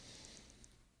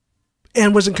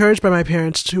was encouraged by my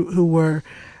parents who were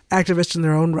activists in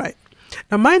their own right.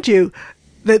 Now, mind you,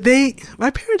 that my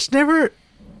parents never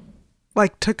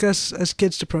took us as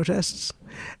kids to protests,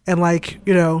 and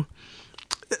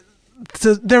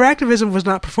their activism was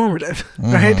not performative,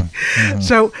 right? Mm-hmm.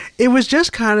 So it was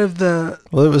just kind of it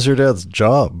was your dad's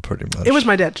job, pretty much. It was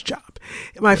my dad's job.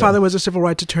 My father was a civil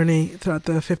rights attorney throughout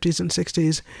the 50s and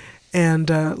 60s, and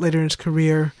later in his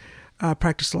career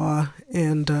practiced law,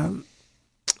 and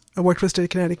I worked for the state of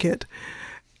Connecticut.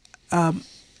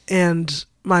 And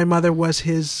my mother was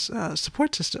his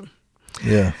support system.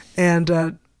 Yeah.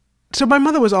 And so my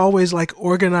mother was always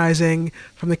organizing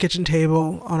from the kitchen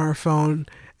table on our phone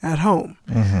at home,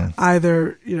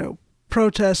 either,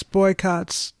 protests,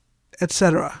 boycotts,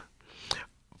 etc.,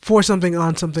 for something,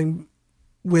 on something,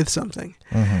 with something.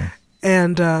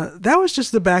 And that was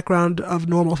just the background of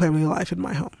normal family life in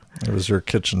my home. It was your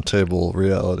kitchen table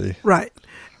reality. Right.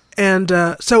 And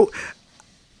so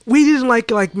we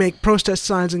didn't make protest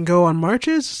signs and go on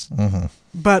marches,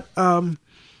 but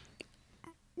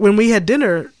when we had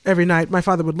dinner every night, my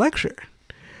father would lecture.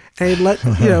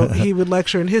 And he would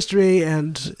lecture in history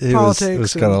and politics. He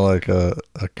was kind of like a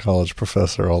college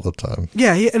professor all the time.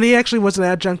 Yeah, he actually was an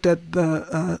adjunct at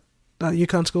the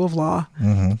UConn School of Law.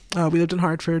 We lived in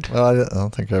Hartford. Well, I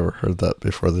don't think I ever heard that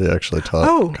before. They actually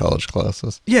taught college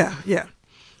classes. Yeah.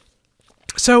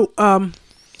 So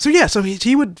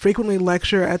he would frequently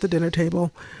lecture at the dinner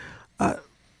table.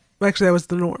 Actually, that was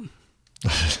the norm.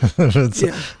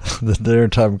 The dinner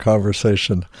time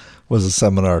conversation was a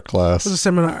seminar class. It was a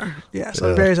seminar, yes,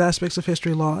 on various aspects of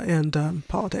history, law, and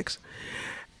politics.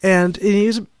 And he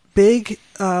was a big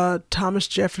Thomas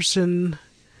Jefferson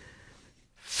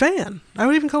fan. I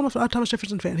would even call him a Thomas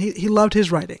Jefferson fan. He loved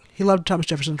his writing. He loved Thomas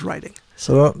Jefferson's writing.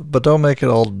 So, don't make it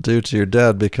all due to your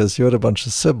dad, because you had a bunch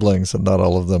of siblings, and not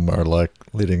all of them are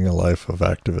leading a life of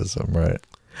activism, right?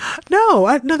 No,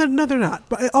 they're not.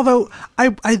 But although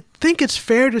I think it's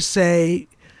fair to say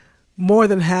more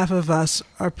than half of us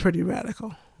are pretty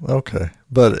radical. Okay,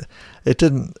 but it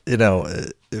didn't.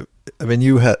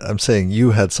 I'm saying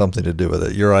you had something to do with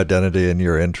it. Your identity and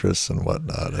your interests and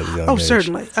whatnot at a young age. Oh,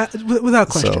 certainly, without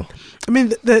question. So, I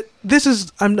mean, this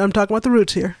is. I'm talking about the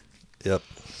roots here. Yep.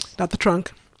 Not the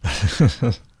trunk.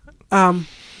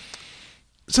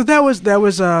 So that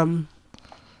was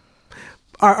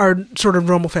our sort of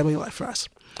normal family life for us.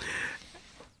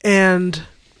 And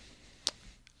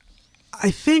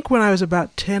I think when I was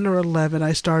about 10 or 11,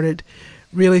 I started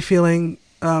really feeling,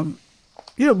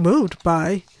 moved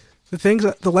by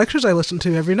the lectures I listened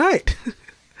to every night.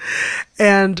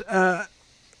 And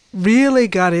really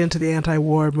got into the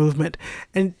anti-war movement.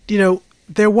 And,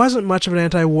 there wasn't much of an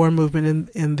anti-war movement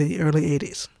in the early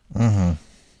 80s. Mm-hmm.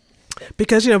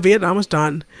 Because, Vietnam was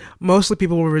done. Mostly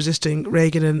people were resisting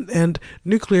Reagan and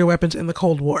nuclear weapons in the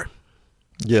Cold War.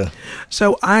 Yeah.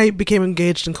 So I became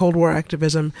engaged in Cold War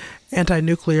activism,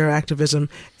 anti-nuclear activism,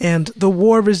 and the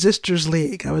War Resisters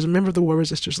League. I was a member of the War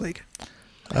Resisters League.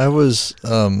 I was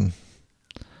a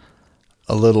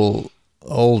little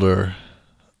older,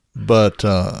 but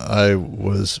I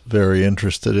was very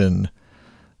interested in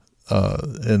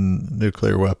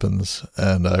nuclear weapons,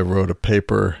 and I wrote a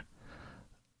paper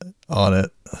on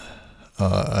it.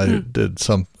 I did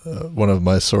one of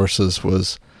my sources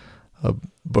was a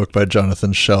book by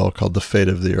Jonathan Schell called The Fate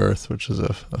of the Earth, which is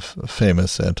a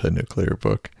famous anti-nuclear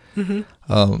book.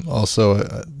 Mm-hmm.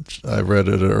 Also, I read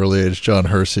at an early age John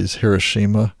Hersey's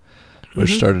Hiroshima,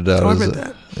 which started out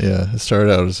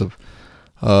as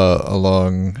a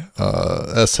long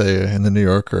essay in the New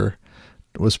Yorker.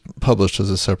 It was published as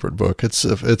a separate book. It's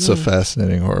a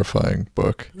fascinating, horrifying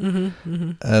book. Mm-hmm.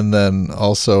 Mm-hmm. And then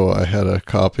also I had a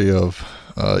copy of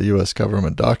a U.S.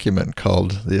 government document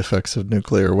called The Effects of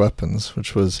Nuclear Weapons,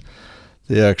 which was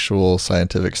the actual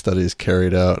scientific studies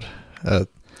carried out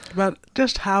about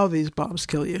just how these bombs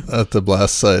kill you at the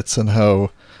blast sites and how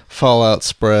fallout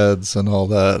spreads and all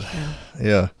that.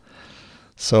 Yeah.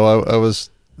 So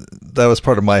that was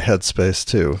part of my headspace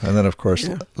too. And then of course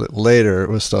later it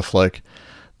was stuff like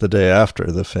The Day After,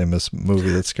 the famous movie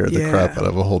that scared the crap out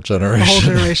of a whole generation. A whole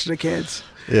generation of kids.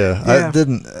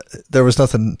 There was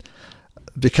nothing,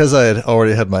 because I had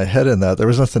already had my head in that, there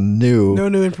was nothing new. No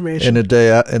new information. In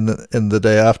The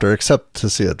Day After, except to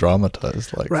see it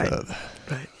dramatized like that.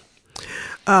 Right.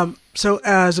 So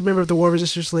as a member of the War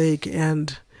Resisters League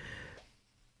and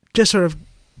just sort of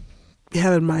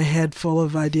having my head full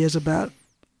of ideas about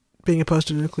being opposed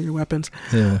to nuclear weapons,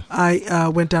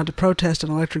 I went down to protest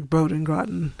an electric boat in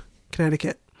Groton,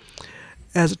 Connecticut,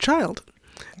 as a child.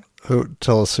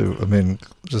 Just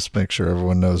make sure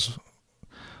everyone knows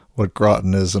what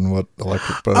Groton is and what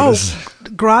electric boat is.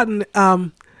 Groton.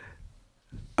 People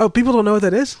don't know what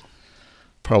that is?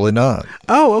 Probably not.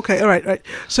 Oh, okay. All right.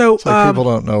 So it's like people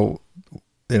don't know,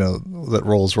 that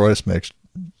Rolls-Royce makes,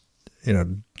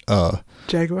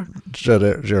 Jaguar? Jet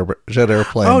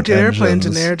airplane. Oh, jet airplanes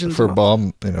and engines for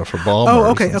bombers and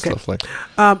stuff like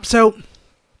that.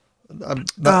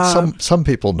 Some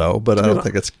people know, but I don't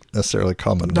think it's necessarily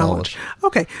common knowledge.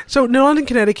 Okay, so New London,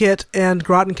 Connecticut, and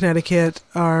Groton, Connecticut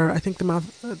are, I think, the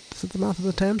mouth of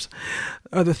the Thames,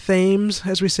 or the Thames,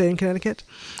 as we say in Connecticut.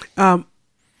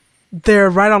 They're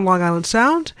right on Long Island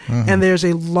Sound, and there's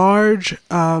a large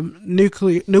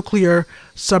nuclear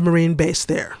submarine base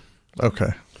there.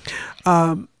 Okay.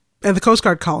 And the Coast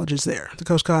Guard College is there. The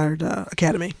Coast Guard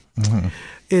Academy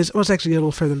it's actually a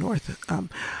little further north.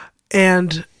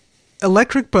 And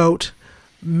Electric Boat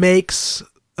makes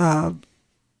the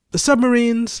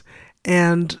submarines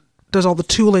and does all the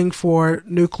tooling for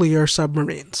nuclear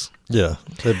submarines. Yeah,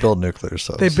 they build nuclear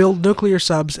subs. They build nuclear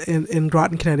subs in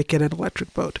Groton, Connecticut at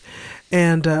Electric Boat.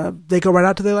 And they go right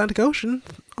out to the Atlantic Ocean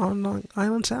on Long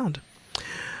Island Sound.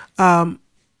 They're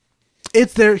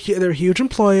a huge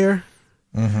employer.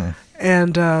 And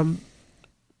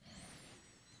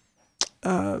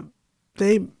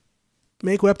they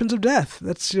make weapons of death.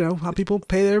 That's how people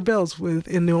pay their bills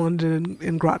in New London and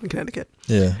in Groton, Connecticut.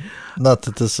 Yeah, not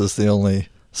that this is the only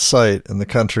site in the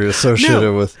country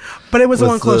associated with, but it was the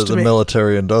one close to the me.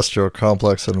 Military-industrial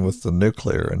complex and with the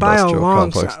nuclear industrial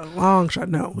complex. By a long shot,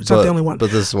 no, it's not the only one.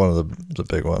 But this is one of the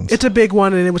big ones. It's a big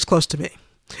one, and it was close to me.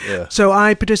 Yeah. So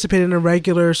I participated in a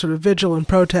regular sort of vigil and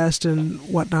protest and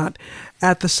whatnot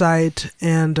at the site,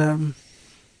 and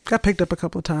got picked up a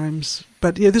couple of times.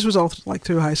 But this was all like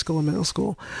through high school and middle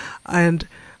school, and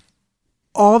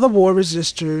all the war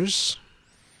resistors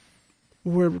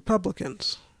were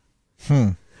Republicans.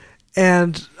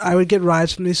 And I would get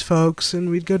rides from these folks, and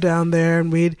we'd go down there, and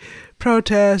we'd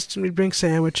protest, and we'd bring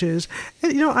sandwiches.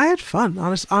 And, I had fun.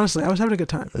 Honestly, I was having a good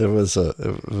time. It was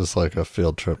like a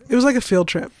field trip. It was like a field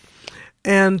trip,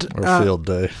 and or field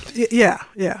day. Yeah.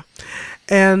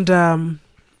 And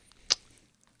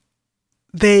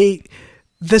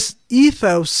this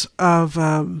ethos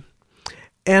of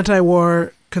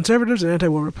anti-war conservatives and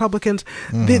anti-war Republicans.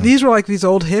 These were like these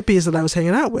old hippies that I was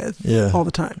hanging out with all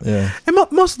the time. Yeah. And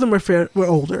most of them were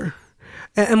older.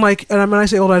 And when I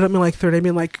say old, I don't mean like 30. I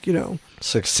mean like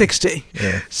 60,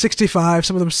 Yeah. 65.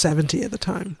 Some of them 70 at the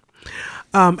time.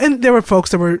 And there were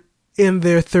folks that were in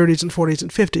their 30s and 40s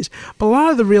and 50s. But a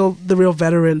lot of the real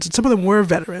veterans, and some of them were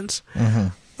veterans,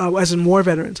 as in war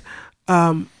veterans,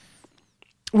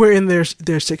 were in their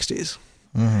 60s.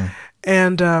 Mm-hmm.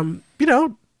 And,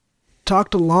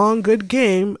 talked a long, good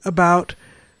game about,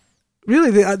 really,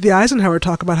 the Eisenhower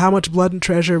talk about how much blood and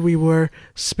treasure we were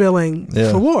spilling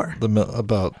for war.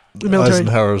 About the military,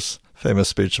 Eisenhower's famous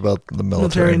speech about the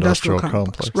military-industrial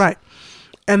complex. Right.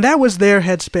 And that was their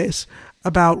headspace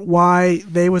about why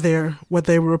they were there, what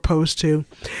they were opposed to,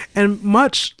 and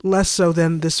much less so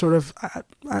than this sort of,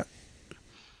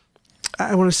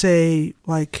 I want to say,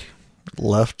 like...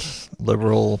 left,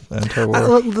 liberal,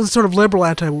 anti-war? Sort of liberal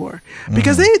anti-war.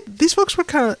 Because these folks were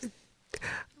kind of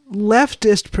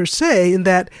leftist per se, in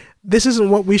that this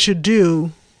isn't what we should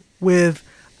do with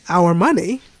our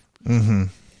money. Mm-hmm.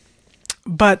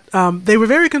 But they were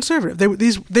very conservative.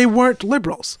 They weren't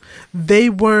liberals. They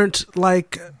weren't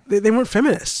they weren't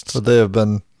feminists. Would they have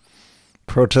been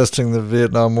protesting the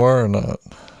Vietnam War or not?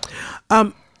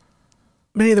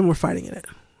 Many of them were fighting in it.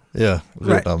 Yeah,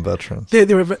 Vietnam veterans.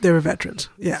 They were veterans.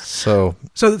 Yeah. So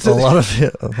a lot of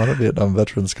Vietnam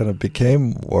veterans kind of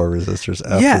became war resistors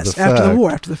after the fact. After the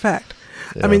war, after the fact.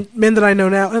 Yeah. I mean, men that I know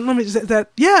now, and let me say that.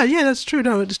 Yeah, that's true.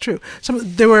 No, it is true.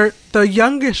 There were the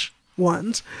youngish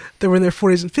ones that were in their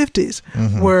 40s and 50s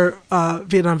were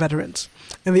Vietnam veterans,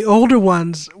 and the older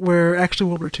ones were actually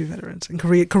World War II veterans and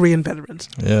Korean veterans.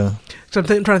 Yeah. So I'm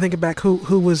trying to think back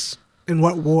who was in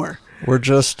what war. We're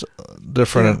just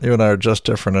different. Yeah. You and I are just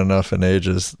different enough in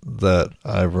ages that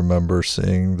I remember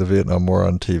seeing the Vietnam War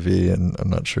on TV, and I'm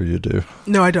not sure you do.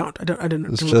 No, I don't. I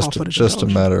didn't. It's just a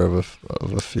matter of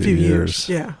a few years.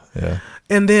 Yeah. Yeah.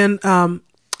 And then,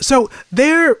 so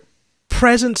their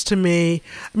presence to me.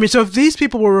 I mean, so if these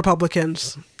people were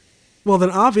Republicans, well,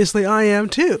 then obviously I am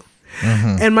too.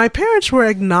 Mm-hmm. And my parents were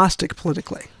agnostic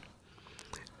politically.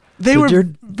 They were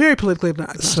very politically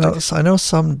agnostic. So I know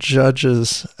some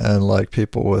judges and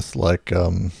people with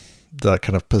that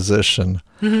kind of position,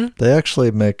 they actually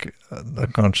make a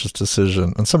conscious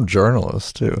decision, and some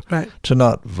journalists too, to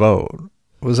not vote.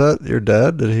 Was that your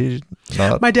dad? Did he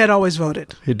not? My dad always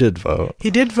voted. He did vote.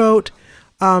 He did vote.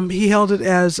 He held it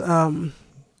as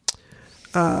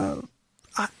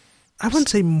I wouldn't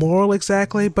say moral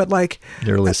exactly, but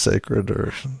nearly sacred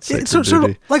or sacred sort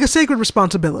of like a sacred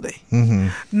responsibility. Mm-hmm.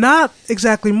 Not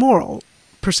exactly moral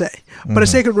per se, but a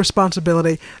sacred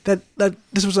responsibility that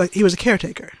this was he was a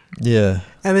caretaker. Yeah.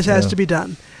 And this has to be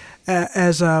done.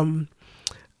 His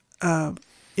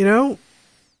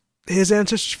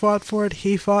ancestors fought for it.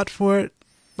 He fought for it.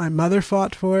 My mother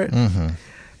fought for it. Mm-hmm.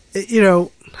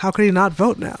 How could he not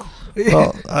vote now?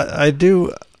 Well, I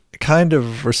do kind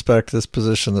of respect this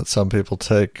position that some people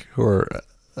take who are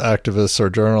activists or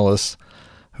journalists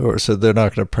who said they're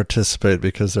not going to participate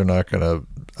because they're not going to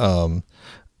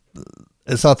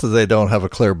it's not that they don't have a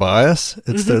clear bias,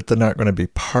 it's that they're not going to be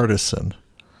partisan.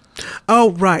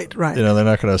 Oh, right. They're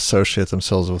not going to associate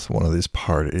themselves with one of these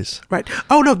parties. Right.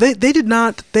 Oh, no, they did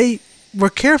not. They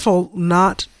were careful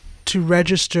not to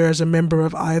register as a member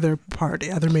of either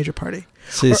party, either major party.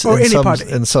 See, or any party.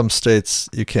 In some states,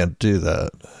 you can't do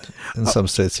that. In some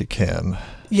states, you can.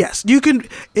 Yes, you can.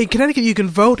 In Connecticut, you can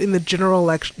vote in the general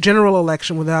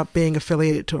election without being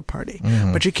affiliated to a party,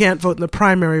 but you can't vote in the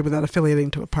primary without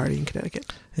affiliating to a party in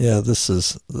Connecticut. Yeah, this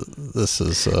is.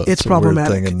 It's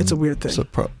problematic. It's a weird thing.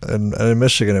 And in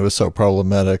Michigan, it was so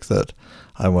problematic that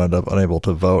I wound up unable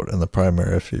to vote in the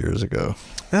primary a few years ago.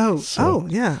 Yeah.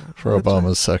 For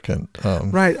Obama's second.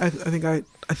 Right. I think I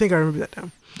remember that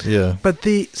now. Yeah. But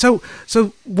so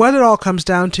what it all comes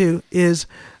down to is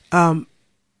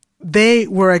they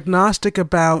were agnostic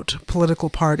about political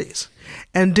parties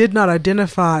and did not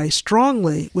identify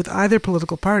strongly with either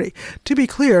political party. To be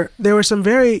clear, there were some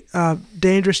very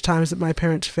dangerous times that my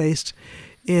parents faced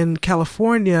in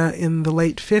California in the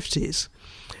late 50s.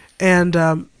 And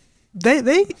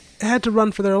they had to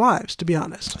run for their lives, to be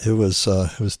honest. It was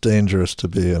dangerous to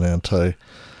be an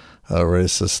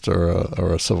anti-racist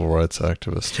or a civil rights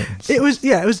activist. It was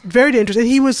very dangerous. And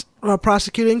he was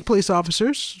prosecuting police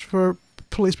officers for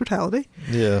police brutality.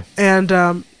 Yeah.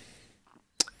 And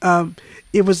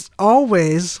it was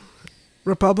always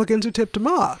Republicans who tipped him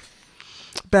off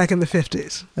back in the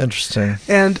 50s. Interesting.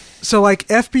 And so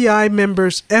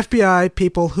FBI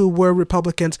people who were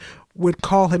Republicans would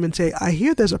call him and say, I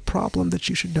hear there's a problem that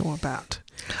you should know about.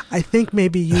 I think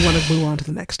maybe you want to move on to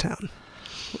the next town.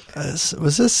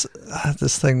 Was this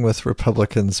thing with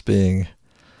Republicans being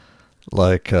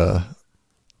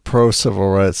pro-civil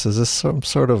rights? Is this some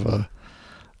sort of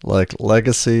like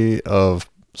legacy of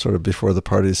sort of before the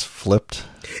parties flipped.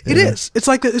 It is. It's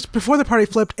like it's before the party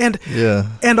flipped, and yeah,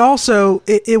 and also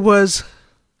it was.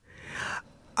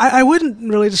 I wouldn't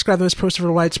really describe them as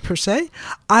pro-civil rights per se.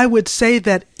 I would say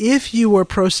that if you were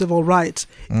pro-civil rights,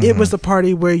 it was the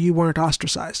party where you weren't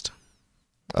ostracized.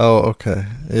 Oh, okay.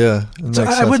 Yeah. So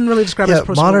I wouldn't really describe it as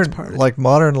pro-civil rights party.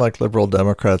 Modern liberal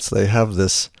Democrats, they have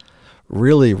this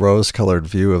really rose-colored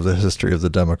view of the history of the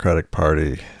Democratic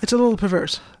Party. It's a little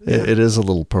perverse. It is a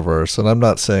little perverse, and I'm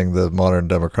not saying the modern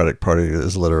Democratic Party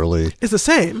is literally... It's the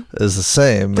same. Is the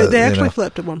same. They actually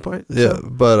flipped at one point. Yeah, so.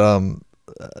 But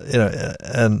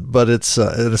but it's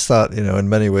not, in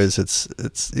many ways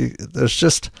there's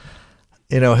just,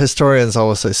 historians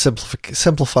always say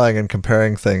simplifying and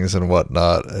comparing things and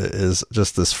whatnot is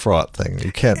just this fraught thing.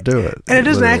 You can't do it. And it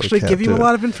doesn't actually give you a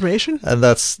lot of information. And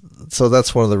that's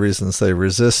one of the reasons they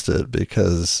resist it,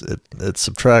 because it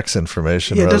subtracts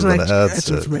information rather than adds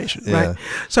information. Yeah. Right.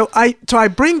 So I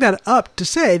bring that up to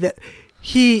say that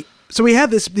so we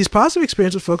had these positive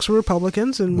experiences with folks who were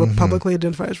Republicans and were publicly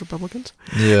identified as Republicans.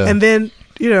 Yeah. And then,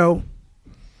 the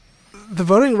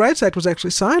Voting Rights Act was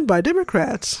actually signed by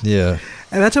Democrats. Yeah.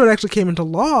 And that's how it actually came into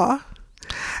law.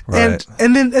 Right.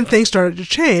 And then things started to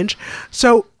change.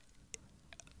 So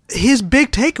his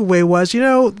big takeaway was,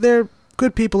 there are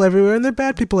good people everywhere and there are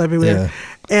bad people everywhere.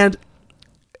 Yeah. And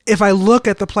if I look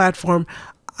at the platform,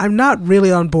 I'm not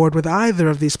really on board with either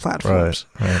of these platforms.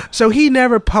 Right. So he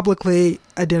never publicly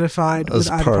identified with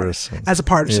either party as a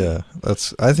partisan. Yeah,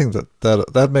 I think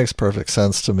that makes perfect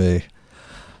sense to me.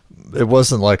 It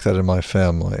wasn't like that in my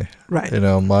family. Right.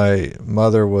 My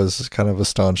mother was kind of a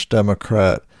staunch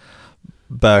Democrat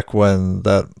back when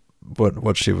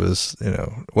what she was,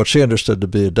 what she understood to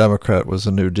be a Democrat was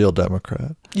a New Deal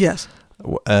Democrat. Yes.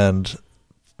 And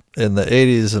in the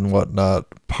 80s and whatnot,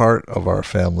 part of our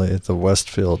family, the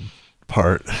Westfield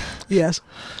part, yes,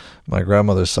 my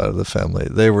grandmother's side of the family,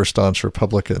 they were staunch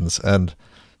Republicans and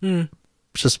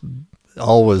just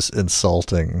always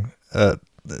insulting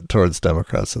towards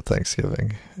Democrats at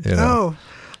Thanksgiving. Oh,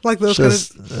 like those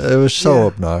it was so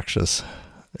obnoxious,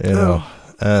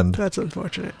 and that's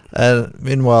unfortunate. And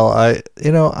meanwhile,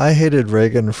 I hated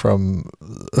Reagan from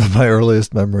my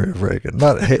earliest memory of Reagan.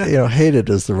 Not hated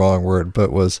is the wrong word,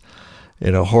 but was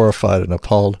horrified and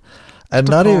appalled, and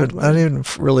not even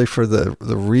really for the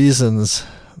reasons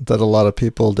that a lot of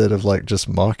people did of like just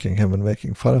mocking him and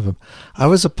making fun of him. I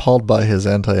was appalled by his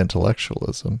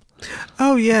anti-intellectualism.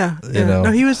 Oh yeah.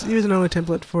 No, he was an only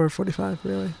template for 45,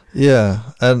 really. Yeah,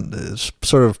 and it's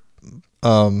sort of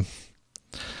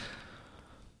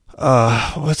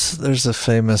there's a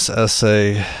famous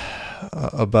essay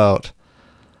about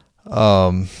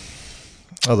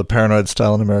the paranoid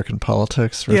style in American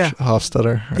politics, Rich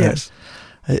Hofstadter. Right? Yes.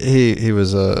 He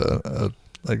was a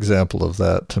example of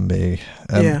that to me,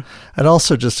 and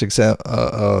also just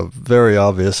a very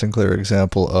obvious and clear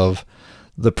example of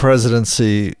the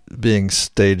presidency being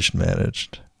stage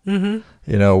managed.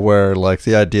 Where like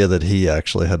the idea that he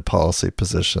actually had policy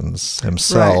positions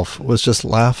himself was just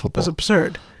laughable. It was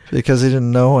absurd because he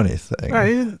didn't know anything. Right,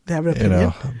 he didn't have an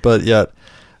opinion. But yet,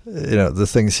 the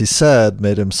things he said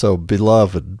made him so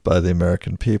beloved by the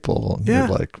American people. And you're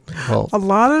like, well, a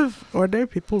lot of ordinary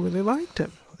people really liked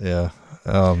him. Yeah.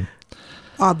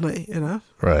 Oddly enough.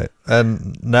 Right.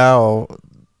 And now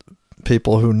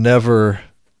people who never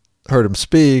heard him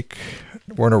speak,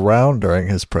 weren't around during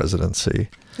his presidency,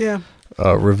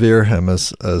 revere him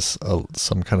as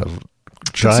some kind of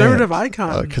giant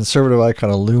conservative icon,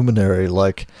 a luminary,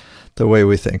 like the way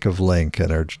we think of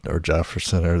Lincoln or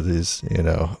Jefferson or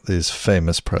these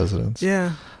famous presidents.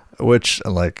 Yeah. Which,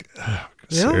 like,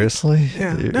 seriously?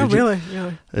 Yeah. Really.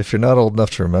 If you're not old enough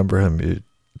to remember him, you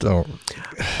don't.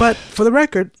 But for the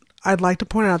record, I'd like to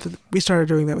point out that we started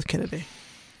doing that with Kennedy.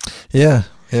 Yeah.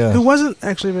 Yeah. Who wasn't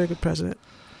actually a very good president.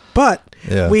 But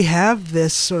we have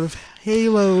this sort of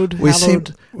haloed, we seem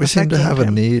to have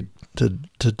a need to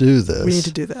do this. We need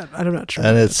to do that. I'm not sure.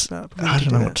 And I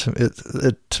don't know.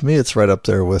 To me, it's right up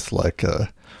there with like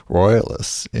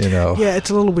royalists. Yeah, it's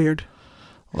a little weird.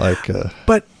 Like,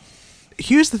 but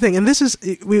here's the thing, and this is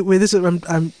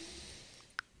I'm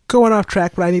going off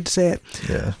track, but I need to say it.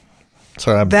 Yeah.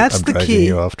 Sorry, I'm dragging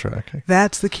you off track.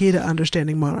 That's the key to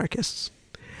understanding monarchists.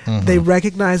 They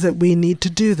recognize that we need to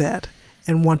do that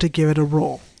and want to give it a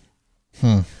role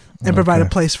and provide a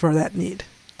place for that need.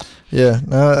 Yeah.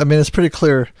 No, I mean, it's pretty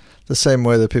clear the same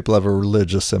way that people have a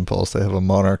religious impulse, they have a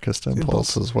monarchist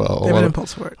impulse as well. They have an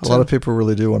impulse for it. A lot of people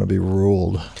really do want to be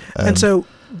ruled. And so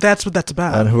That's what that's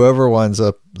about. And whoever winds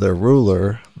up their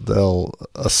ruler, they'll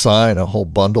assign a whole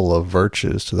bundle of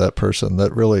virtues to that person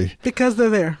that really... Because they're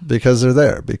there. Because,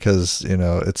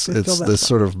 it's this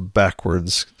sort of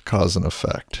backwards cause and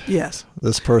effect. Yes.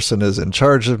 This person is in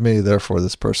charge of me, therefore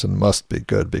this person must be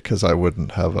good because I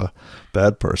wouldn't have a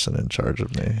bad person in charge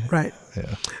of me. Right.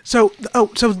 Yeah. So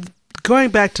going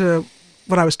back to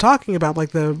what I was talking about,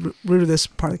 like the root of this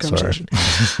part of the conversation.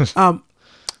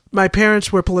 My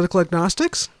parents were political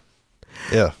agnostics.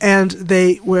 Yeah. And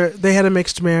they had a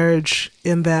mixed marriage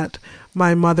in that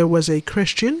my mother was a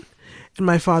Christian and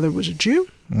my father was a Jew.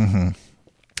 Mm-hmm.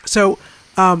 So,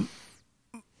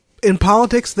 in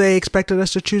politics, they expected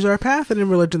us to choose our path, and in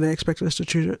religion, they expected us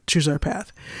to choose our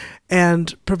path,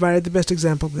 and provided the best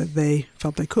example that they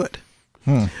felt they could.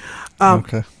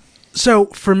 Okay. So,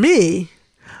 for me,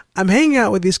 I'm hanging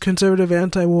out with these conservative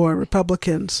anti-war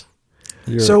Republicans.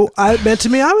 So it meant to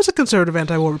me I was a conservative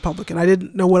anti-war Republican. I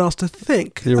didn't know what else to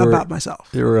think about myself.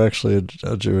 You were actually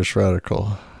a Jewish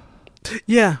radical.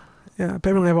 Yeah.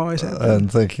 Apparently, I've always had that.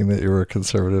 And thinking that you were a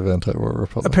conservative anti-war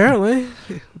Republican. Apparently.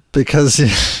 Because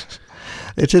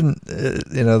it didn't,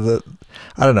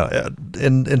 I don't know.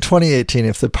 In 2018,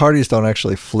 if the parties don't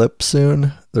actually flip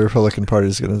soon, the Republican Party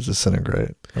is going to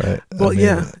disintegrate, right? Well,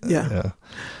 yeah.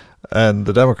 And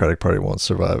the Democratic Party won't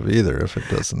survive either if it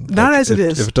doesn't. Not as it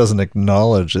is. If it doesn't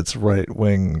acknowledge its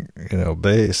right-wing,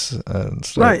 base.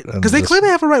 Right, because they clearly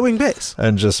have a right-wing base.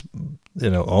 And just,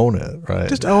 own it, right?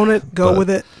 Just own it, go with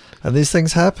it. And these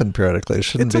things happen periodically. It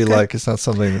shouldn't be like, it's not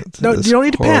something that's you don't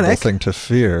need to panic. Thing to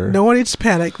fear. No one needs to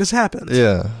panic. This happens.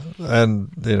 Yeah.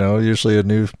 And, usually a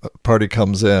new party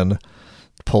comes in,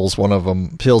 peels one of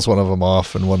them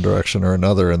off in one direction or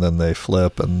another, and then they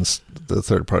flip, and the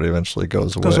third party eventually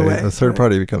goes away. The third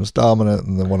party becomes dominant,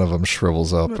 and then one of them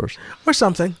shrivels up. Or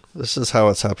something. This is how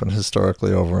it's happened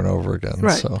historically over and over again.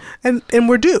 Right. So. And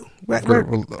we're due. We're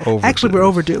overdue. Actually, we're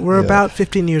overdue. We're about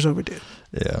 15 years overdue.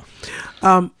 Yeah.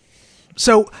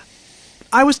 So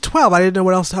I was 12. I didn't know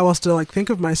how else to think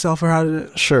of myself or how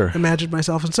to imagine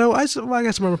myself. And so I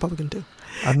guess I'm a Republican too.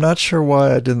 I'm not sure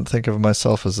why I didn't think of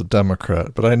myself as a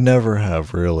Democrat, but I never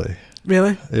have really.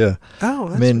 Really? Yeah. Oh,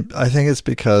 that's I think it's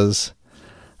because,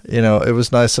 it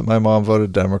was nice that my mom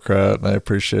voted Democrat, and I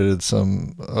appreciated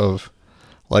some of,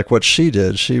 what she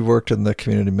did. She worked in the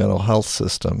community mental health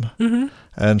system,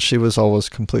 and she was always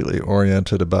completely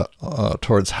oriented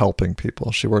towards helping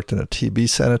people. She worked in a TB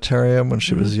sanitarium when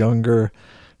she was younger.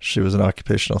 She was an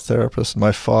occupational therapist.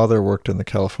 My father worked in the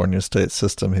California state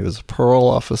system. He was a parole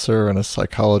officer and a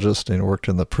psychologist, and he worked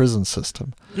in the prison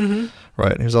system.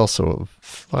 Right. And he was also a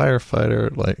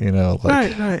firefighter,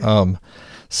 Right.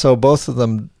 So both of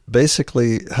them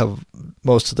basically have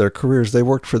most of their careers, they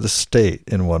worked for the state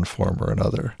in one form or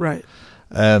another. Right.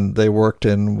 And they worked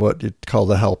in what you'd call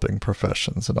the helping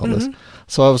professions and all this.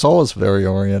 So I was always very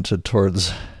oriented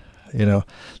towards...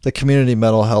 the community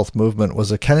mental health movement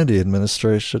was a Kennedy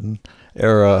administration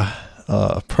era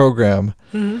program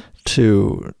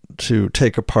to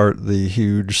take apart the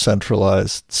huge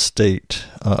centralized state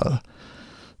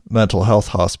mental health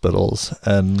hospitals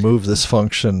and move this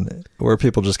function where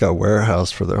people just got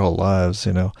warehoused for their whole lives,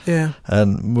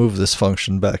 and move this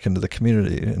function back into the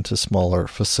community, into smaller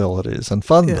facilities and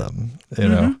fund them,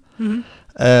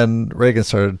 And Reagan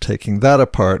started taking that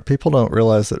apart. People don't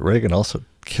realize that Reagan also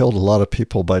killed a lot of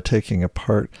people by taking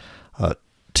apart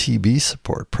TB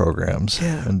support programs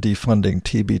and defunding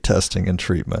TB testing and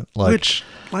treatment.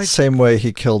 Same way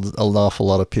he killed an awful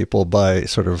lot of people by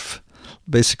sort of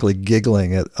basically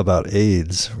giggling about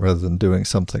AIDS rather than doing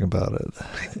something about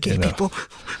it. People.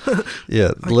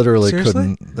 Literally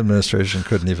seriously? the administration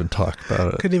couldn't even talk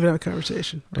about it. Couldn't even have a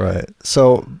conversation. Right.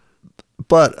 So,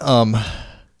 but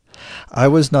I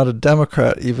was not a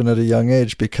Democrat even at a young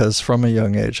age because from a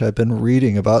young age I've been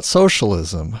reading about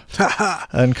socialism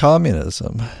and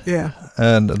communism. Yeah.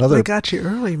 And They got you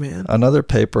early, man. Another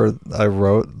paper I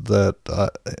wrote that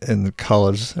in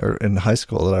college or in high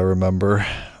school that I remember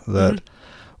that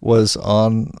was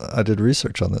on, I did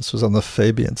research on this, was on the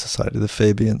Fabian Society, the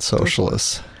Fabian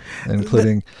Socialists,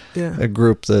 including a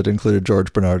group that included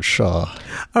George Bernard Shaw.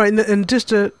 All right, and just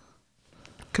to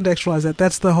contextualize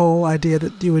that's the whole idea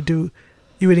that you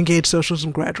would engage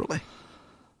socialism gradually.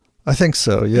 I think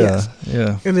so, yeah.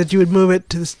 Yeah. And that you would move it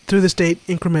through the state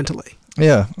incrementally.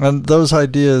 Yeah, and those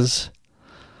ideas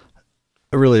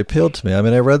really appealed to me. I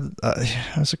mean, I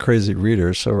was a crazy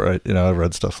reader, so I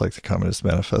read stuff like the Communist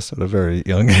Manifesto at a very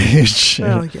young age.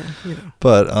 Well, yeah,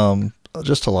 But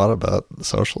just a lot about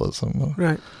socialism.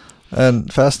 Right.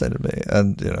 And fascinated me.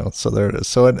 And, so there it is.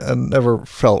 So I never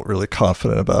felt really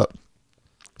confident about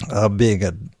being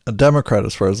a Democrat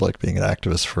as far as being an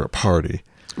activist for a party.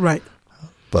 Right.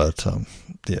 But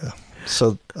yeah.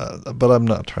 So, but I'm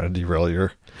not trying to derail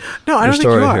your No, I don't think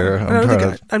you story are.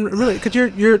 here. I'm really, because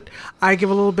you're. I give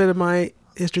a little bit of my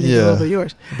history, you give a little bit of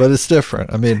yours. But it's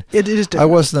different. I mean, it is different. I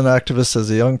wasn't an activist as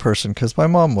a young person because my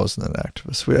mom wasn't an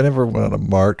activist. I never went on a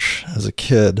march as a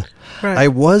kid. Right. I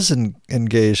was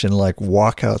engaged in like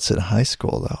walkouts in high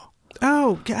school, though.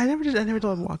 Oh, I never did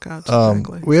walkouts.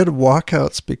 Exactly. We had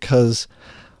walkouts because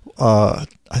I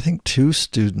think 2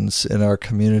 students in our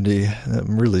community.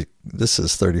 This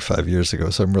is 35 years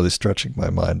ago, so I'm really stretching my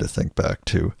mind to think back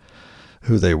to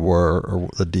who they were or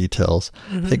the details.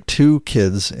 I think 2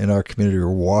 kids in our community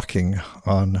were walking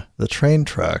on the train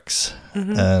tracks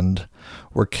and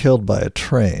were killed by a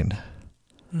train.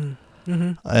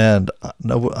 And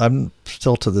no, I'm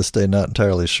still to this day not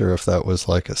entirely sure if that was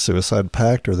like a suicide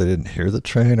pact or they didn't hear the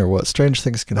train or what. Strange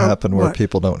things can happen where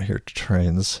people don't hear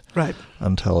trains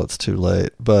until it's too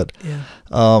late. But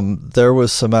there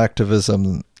was some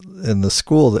activism in the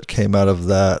school that came out of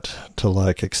that to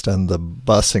like extend the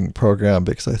busing program,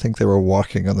 because I think they were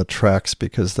walking on the tracks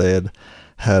because they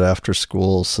had after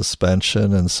school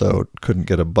suspension and so couldn't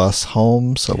get a bus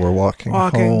home, so we're walking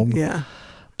home. Yeah.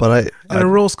 But in a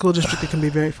rural school district, it can be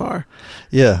very far.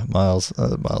 Yeah, miles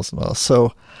and miles.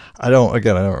 So I don't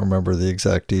remember the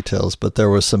exact details, but there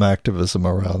was some activism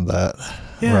around that,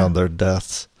 around their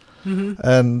deaths.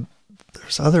 And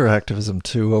there's other activism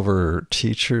too over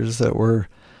teachers that were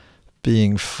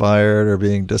being fired or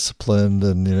being disciplined,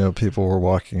 and people were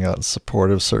walking out in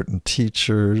support of certain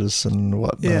teachers and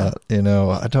whatnot.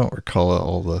 I don't recall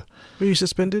all the Were you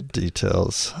suspended?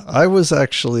 Details. I was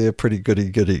actually a pretty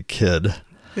goody kid.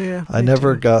 Yeah, I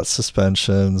never got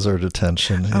suspensions or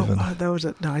detention. Even.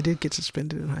 No, I did get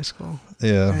suspended in high school.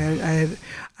 Yeah,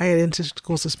 I had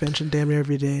in-school suspension damn near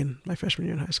every day in my freshman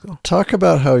year in high school. Talk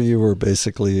about how you were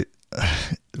basically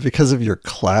because of your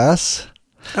class.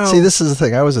 Oh. See, this is the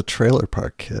thing. I was a trailer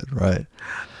park kid, right?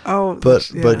 Oh,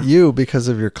 but you, because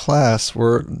of your class,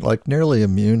 were like nearly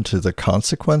immune to the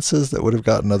consequences that would have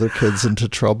gotten other kids into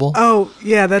trouble. Oh,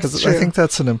 yeah, that's true. I think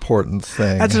that's an important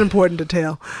thing. That's an important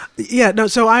detail. Yeah, no.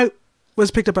 So I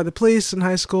was picked up by the police in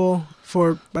high school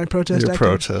for my protest. Your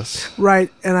protest,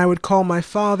 right? And I would call my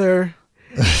father,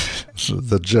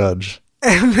 the judge,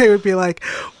 and they would be like,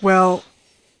 "Well,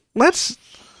 let's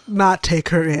not take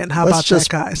her in. How about that,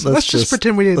 guys? Let's just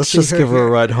pretend we didn't see her. Let's just give her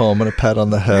a ride home and a pat on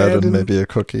the head and maybe a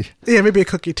cookie." Yeah, maybe a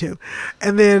cookie too.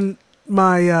 And then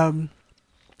my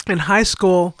in high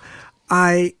school,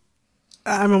 I'm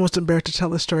almost embarrassed to tell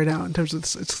this story now in terms of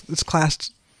its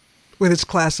class with its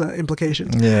class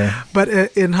implications. Yeah. But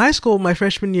in high school, my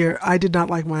freshman year, I did not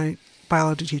like my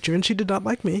biology teacher, and she did not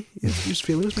like me. This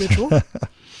feeling was mutual.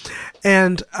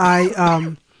 And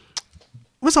I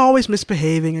was always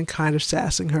misbehaving and kind of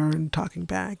sassing her and talking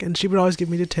back, and she would always give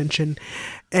me detention.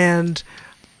 And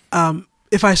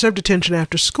if I served detention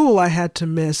after school, I had to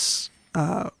miss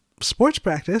sports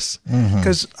practice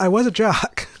because I was a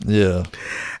jock. Yeah.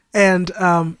 And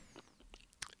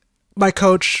my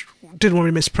coach didn't want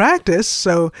me to miss practice,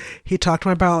 so he talked to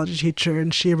my biology teacher,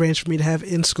 and she arranged for me to have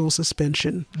in-school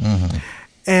suspension.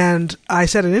 And I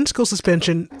sat in in-school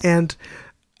suspension, and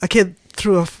a kid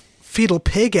threw a fetal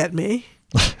pig at me.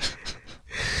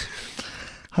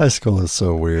 High school is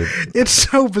so weird. It's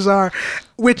so bizarre.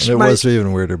 It was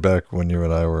even weirder back when you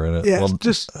and I were in it.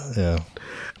 Yeah,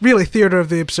 really theater of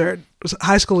the absurd.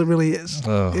 High school, it really is.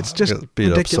 Oh, it's just beat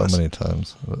ridiculous. Up so many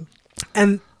times.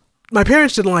 And my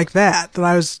parents didn't like that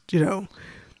I was,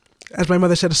 as my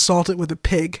mother said, assaulted with a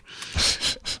pig.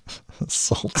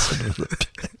 Assaulted with a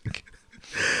pig.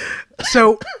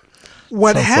 So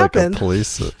what sounds happened? Like a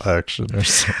police action or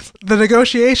something. The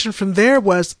negotiation from there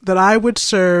was that I would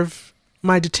serve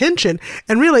my detention,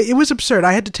 and really, it was absurd.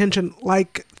 I had detention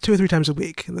like 2 or 3 times a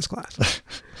week in this class.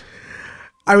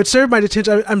 I would serve my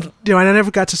detention. I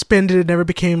never got suspended. It never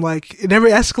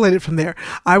escalated from there.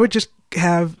 I would just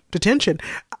have detention.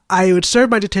 I would serve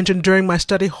my detention during my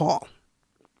study hall.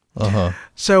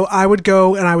 So I would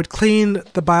go and I would clean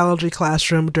the biology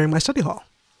classroom during my study hall.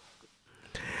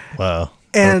 Wow.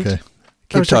 And okay.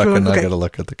 Keep talking. I got to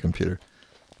look at the computer.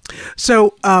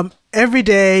 So every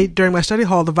day during my study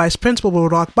hall, the vice principal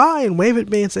would walk by and wave at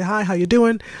me and say, "Hi, how you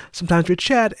doing?" Sometimes we'd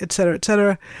chat, et cetera, et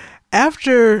cetera.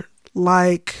 After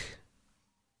like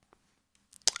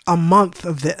a month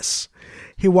of this,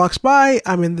 he walks by,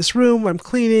 I'm in this room, I'm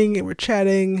cleaning, and we're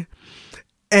chatting,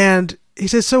 and he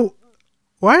says, "So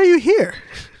why are you here?"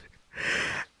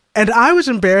 And I was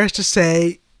embarrassed to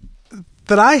say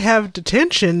that I have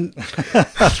detention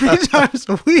 3 times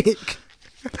a week.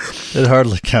 It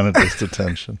hardly counted as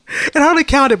detention. It hardly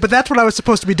counted, but that's what I was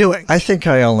supposed to be doing. I think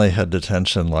I only had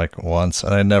detention like once,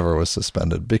 and I never was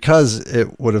suspended because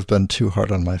it would have been too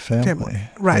hard on my family.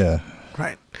 Right. Yeah.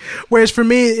 Right. Whereas for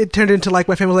me, it turned into like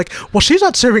my family was like, well, she's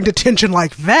not serving detention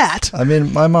like that. I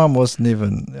mean, my mom wasn't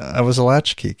even, I was a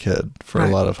latchkey kid for a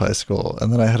lot of high school.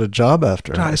 And then I had a job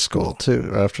after high school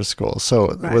too, after school. So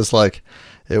it was like,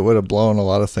 it would have blown a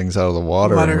lot of things out of the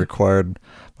water. And required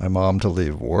my mom to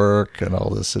leave work and all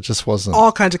this. It just wasn't.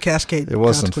 All kinds of cascade. It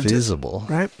wasn't feasible.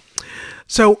 Right.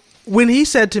 So when he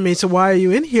said to me, so why are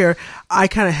you in here? I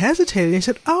kind of hesitated. He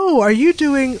said, oh, are you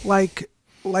doing like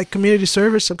community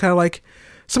service,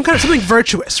 something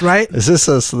virtuous, right? Is this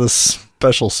the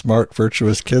special smart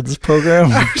virtuous kids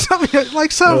program? Something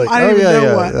like some, like, I don't even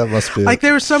know what. That must be like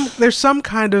it. There's some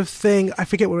kind of thing, I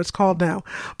forget what it's called now,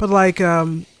 but like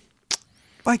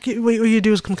what you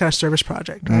do is some kind of service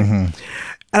project, right? Mm-hmm.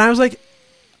 And I was like,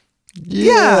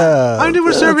 yeah, I'm doing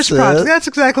a service project. That's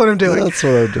exactly what I'm doing. That's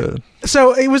what I'm doing.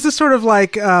 So it was this sort of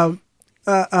like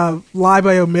lie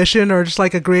by omission, or just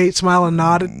like a great smile and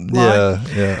nod lie.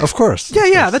 Yeah, of course.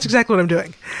 Yeah, that's exactly what I'm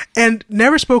doing. And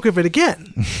never spoke of it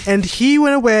again. And he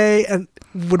went away and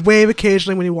would wave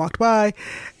occasionally when he walked by,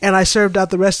 and I served out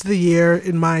the rest of the year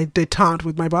in my détente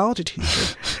with my biology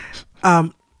teacher.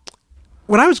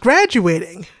 When I was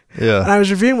graduating, and I was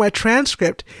reviewing my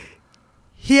transcript,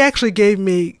 he actually gave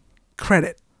me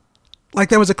credit. Like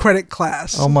there was a credit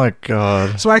class. Oh my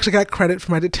God. So I actually got credit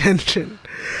for my detention.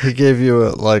 He gave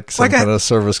you some kind of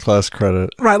service class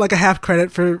credit. Right, like a half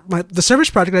credit for the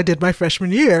service project I did my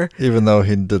freshman year. Even though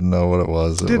he didn't know what it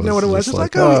was. Didn't know what it was. It's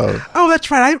like, oh, that's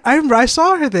right. I remember I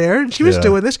saw her there and she was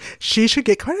doing this. She should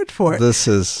get credit for it. That's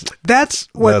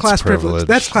class privilege.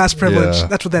 That's class privilege. Yeah.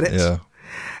 That's what that is. Yeah.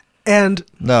 And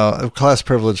no, class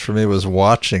privilege for me was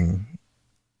watching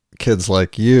kids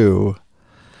like you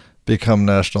become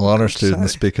National Honor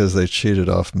students because they cheated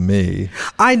off me.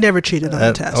 I never cheated on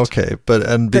a test. Okay,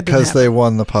 because they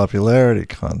won the popularity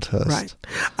contest. Right.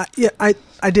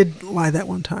 I did lie that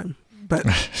one time, but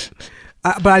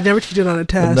I never cheated on a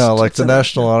test. No, like the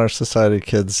National Honor Society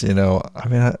kids, I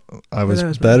mean, I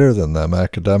was better than them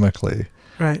academically.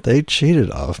 Right. They cheated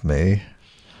off me.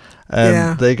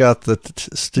 And they got the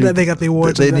they got the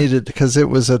awards. They needed, because it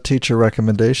was a teacher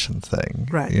recommendation thing.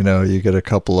 Right. You get a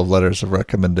couple of letters of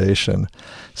recommendation.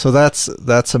 So that's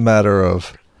a matter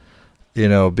of,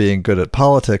 being good at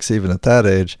politics even at that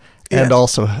age, and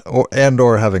also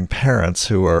or having parents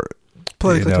who are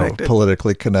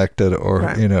politically connected, or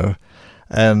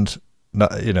and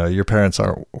not, your parents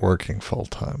aren't working full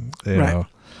time. You're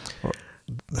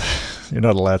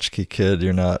not a latchkey kid.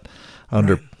 You're not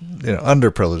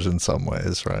underprivileged in some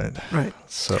ways, right? Right.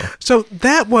 So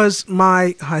that was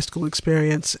my high school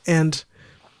experience, and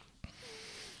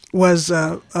was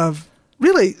of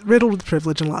really riddled with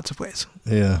privilege in lots of ways.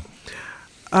 Yeah.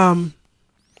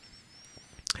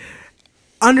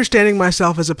 Understanding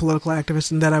myself as a political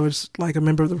activist, and that I was like a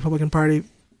member of the Republican Party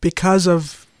because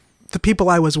of the people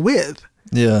I was with.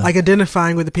 Yeah. Like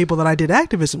identifying with the people that I did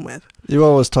activism with. You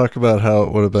always talk about how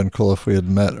it would have been cool if we had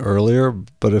met earlier,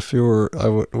 but if you were, I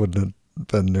wouldn't have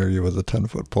been near you with a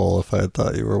 10-foot pole if I had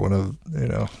thought you were one of,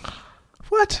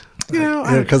 What?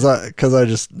 Because I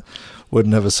just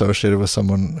wouldn't have associated with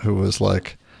someone who was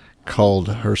like, called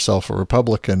herself a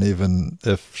Republican, even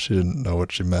if she didn't know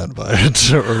what she meant by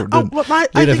it, or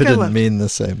even if it didn't mean the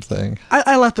same thing.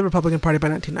 I left the Republican Party by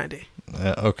 1990.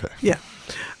 Yeah, okay. Yeah.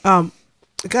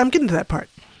 I'm getting to that part.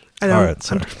 All right,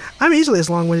 sorry. I'm easily as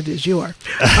long-winded as you are.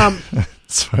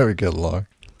 That's why we get along.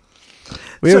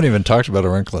 We haven't even talked about A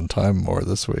Wrinkle in Time more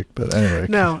this week, but anyway.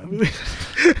 No.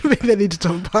 Maybe that needs its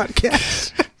own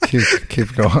podcast.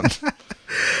 keep going.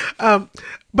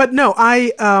 But no,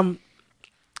 I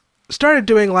started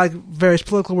doing like various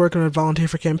political work, and I volunteered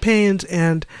for campaigns,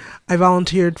 and I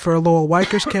volunteered for Lowell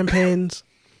Weiker's campaigns.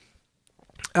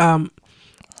 Who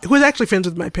was actually friends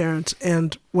with my parents,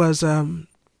 and was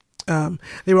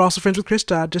they were also friends with Chris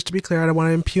Dodd. Just to be clear, I don't want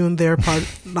to impugn their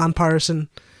nonpartisan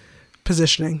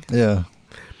positioning. Yeah.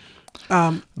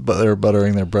 But they're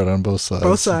buttering their bread on both sides.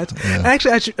 Both sides. Yeah.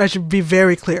 Actually, I should be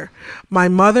very clear. My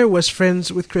mother was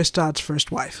friends with Chris Dodd's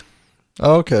first wife.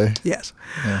 Oh, okay. Yes.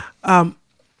 Yeah.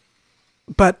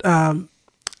 But I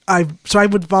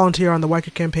would volunteer on the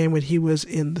Weicker campaign when he was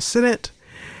in the Senate,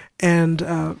 and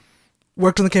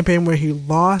worked on the campaign where he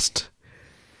lost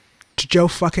to Joe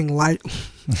fucking Lieberman.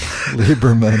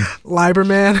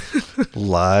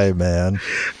 Lie, man.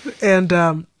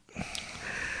 And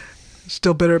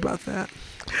still bitter about that.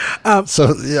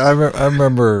 So yeah, I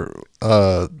remember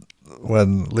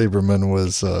when Lieberman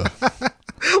was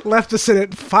left the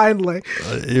Senate finally.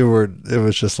 It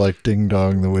was just like ding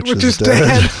dong, the witch is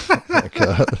dead. Oh my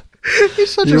God.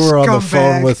 He's such You a were on the scumbag.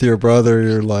 phone with your brother.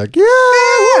 You're like, He's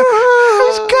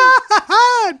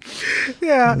gone.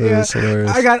 Yeah, That was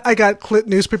hilarious. I got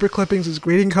newspaper clippings as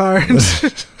greeting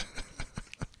cards.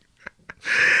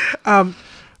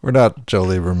 We're not Joe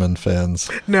Lieberman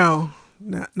fans. No,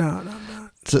 I'm not.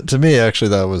 To me, actually,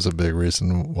 that was a big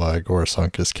reason why Gore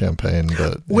sunk his campaign.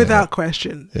 But Without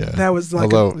question, that was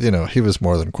like. Although he was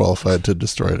more than qualified to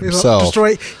destroy it himself.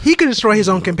 He could destroy his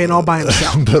own campaign all by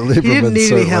himself. But Lieberman he didn't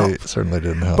need any help. Certainly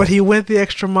didn't help. But he went the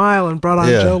extra mile and brought on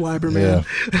Joe Lieberman.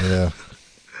 Yeah.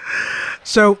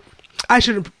 So I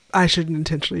shouldn't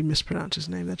intentionally mispronounce his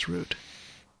name. That's rude.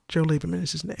 Joe Lieberman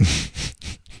is his name.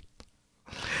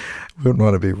 We wouldn't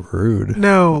want to be rude.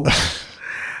 No.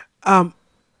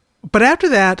 But after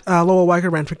that, Lowell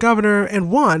Weicker ran for governor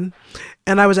and won,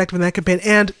 and I was active in that campaign.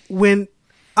 And when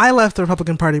I left the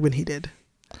Republican Party when he did.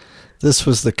 This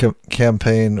was the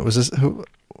campaign. Was this who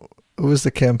was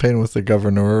the campaign with the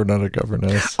governor, not a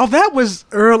governess? Oh, that was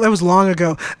early. That was long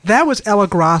ago. That was Ella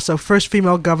Grasso, first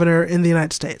female governor in the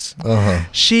United States.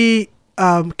 She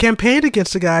campaigned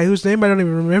against a guy whose name I don't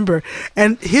even remember,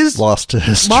 and his lost to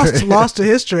history. Lost to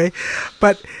history,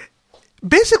 but.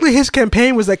 Basically, his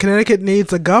campaign was that Connecticut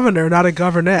needs a governor, not a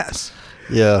governess.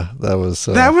 Yeah, that was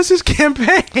his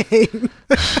campaign.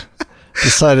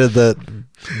 Decided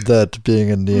that being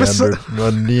a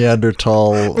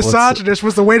Neanderthal misogynist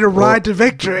was the way to ride to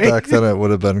victory. Back then, it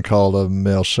would have been called a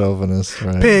male chauvinist,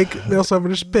 right? Male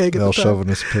chauvinist pig. Male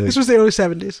chauvinist pig. This was the early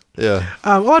 70s. Yeah.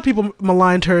 A lot of people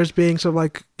maligned her as being sort of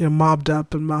like mobbed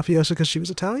up and mafioso because she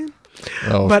was Italian.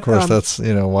 Oh, of course, that's,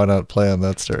 why not play on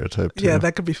that stereotype, too? Yeah,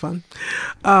 that could be fun.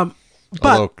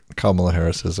 Although Kamala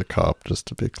Harris is a cop, just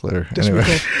to be clear.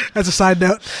 Anyway. As a side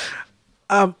note.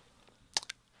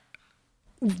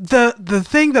 The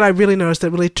thing that I really noticed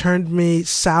that really turned me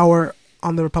sour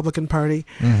on the Republican Party,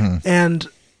 and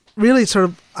really sort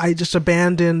of, I just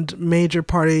abandoned major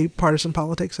partisan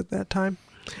politics at that time.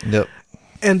 Yep.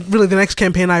 And really the next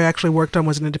campaign I actually worked on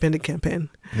was an independent campaign.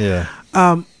 Yeah.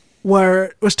 Where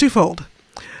it was twofold.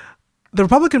 The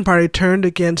Republican Party turned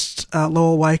against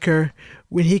Lowell Weicker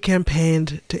when he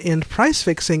campaigned to end price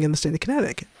fixing in the state of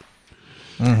Connecticut.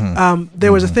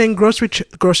 There was a thing,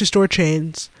 grocery store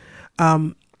chains.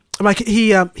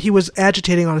 He was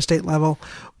agitating on a state level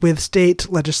with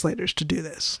state legislators to do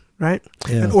this, right?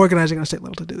 Yeah. And organizing on a state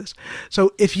level to do this.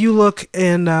 So if you look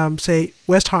in, say,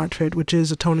 West Hartford, which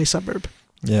is a Tony suburb,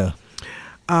 yeah,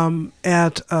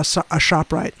 at a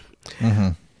ShopRite,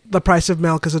 the price of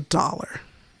milk is $1.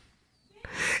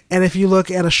 And if you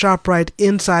look at a ShopRite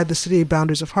inside the city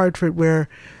boundaries of Hartford, where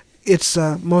it's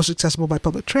most accessible by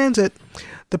public transit,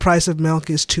 the price of milk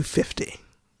is $2.50.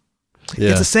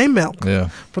 Yeah. It's the same milk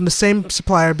from the same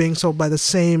supplier being sold by the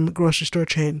same grocery store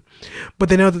chain, but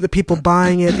they know that the people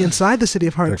buying it inside the city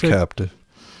of Hartford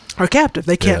are captive.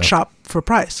 They can't shop for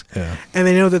price, and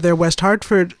they know that their West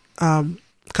Hartford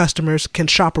customers can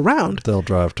shop around. They'll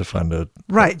drive to find it.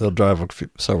 Right. They'll drive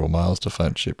several miles to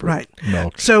find cheaper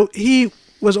milk. So he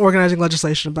was organizing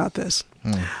legislation about this,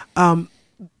 and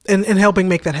helping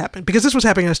make that happen, because this was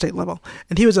happening at a state level,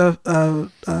 and he was a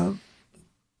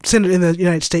senator in the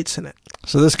United States Senate.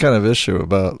 So this kind of issue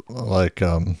about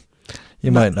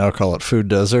you might now call it food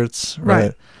deserts,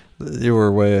 right? You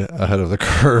were way ahead of the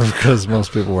curve because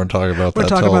most people weren't talking about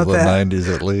that until the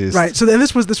 90s at least. Right. So then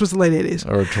this was the late 80s.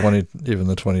 Or even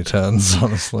the 2010s,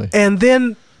 honestly. And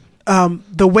then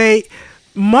the way,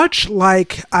 much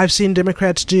like I've seen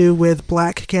Democrats do with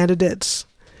black candidates,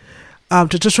 to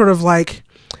just sort of like,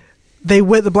 the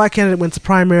black candidate wins the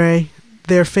primary,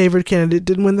 their favored candidate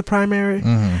didn't win the primary,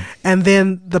 and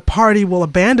then the party will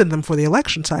abandon them for the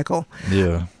election cycle.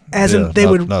 Yeah. As in, they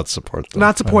would not support them.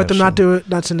 Not support them, not do it,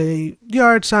 not send any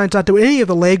yard signs, not do any of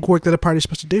the legwork that a party is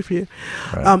supposed to do for you.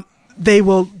 Right. They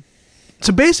will.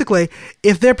 So basically,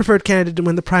 if their preferred candidate didn't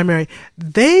win the primary,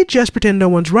 they just pretend no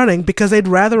one's running because they'd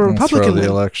rather a Republican win.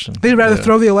 Election. They'd rather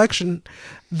throw the election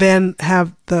than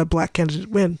have the black candidate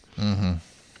win.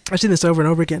 I've seen this over and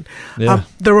over again. Yeah.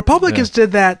 The Republicans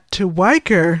did that to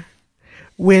Weicker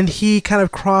when he kind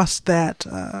of crossed that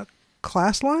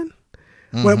class line.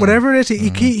 Whatever it is,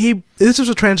 he this was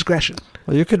a transgression.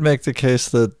 Well, you could make the case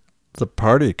that the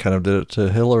party kind of did it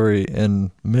to Hillary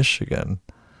in Michigan,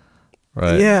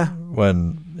 right? Yeah.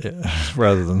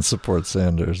 Rather than support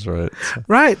Sanders, right? So,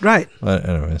 right.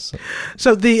 Anyways.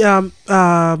 So the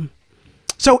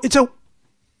so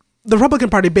the Republican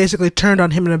Party basically turned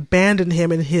on him and abandoned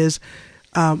him in his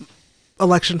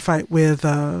election fight with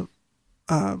Joe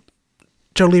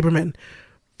Lieberman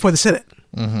for the Senate.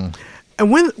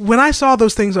 And when I saw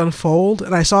those things unfold,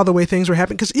 and I saw the way things were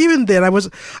happening, because even then I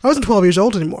wasn't 12 years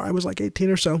old anymore. I was like 18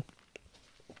 or so.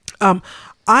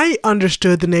 I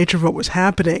understood the nature of what was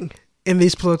happening in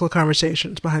these political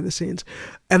conversations behind the scenes,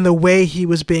 and the way he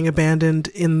was being abandoned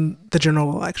in the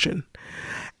general election,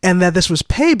 and that this was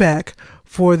payback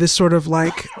for this sort of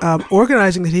like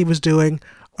organizing that he was doing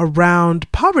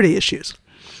around poverty issues.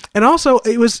 And also,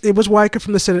 it was Weicker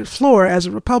from the Senate floor as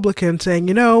a Republican saying,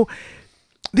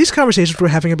 these conversations we're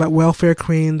having about welfare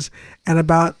queens and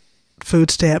about food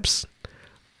stamps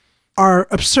are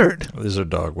absurd. These are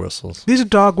dog whistles. These are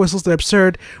dog whistles. They're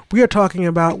absurd. We are talking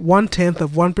about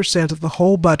 0.1% of the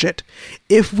whole budget.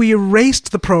 If we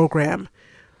erased the program,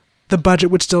 the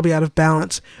budget would still be out of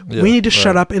balance. Yeah, we need to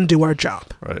shut up and do our job.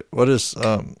 Right. What is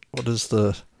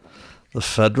the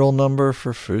federal number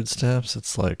for food stamps?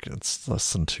 It's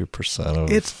less than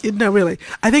 2% of. No, really.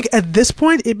 I think at this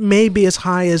point it may be as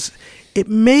high as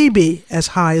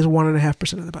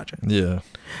 1.5% of the budget. Yeah.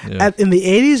 In the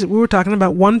 80s, we were talking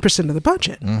about 1% of the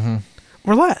budget, mm-hmm.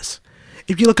 or less.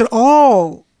 If you look at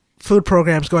all food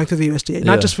programs going through the USDA,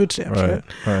 not just food stamps, right?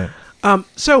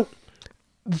 So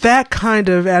that kind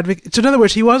of advocate. So in other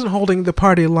words, he wasn't holding the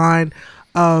party line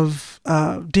of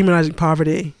demonizing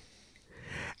poverty,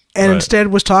 and instead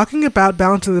was talking about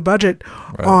balancing the budget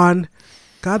on,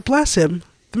 God bless him,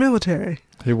 the military.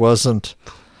 He wasn't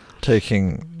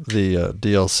taking the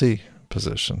DLC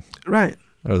position, right?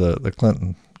 Or the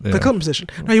Clinton. The Clinton position.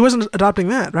 No, he wasn't adopting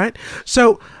that, right?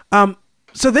 So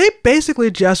they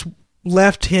basically just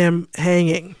left him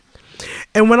hanging.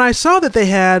 And when I saw that they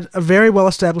had a very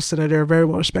well-established senator, a very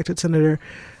well-respected senator,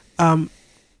 who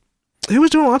was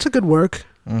doing lots of good work,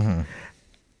 mm-hmm.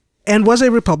 and was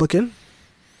a Republican,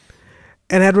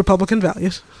 and had Republican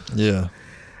values. Yeah.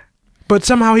 But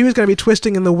somehow he was going to be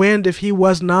twisting in the wind if he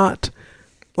was not,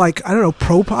 like, I don't know,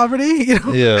 pro-poverty,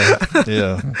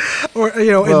 Yeah. Or,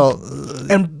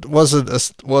 and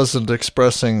wasn't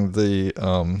expressing the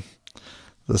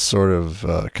sort of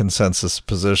consensus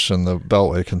position, the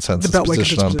Beltway consensus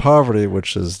position on poverty,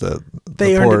 which is that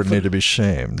the poor need to be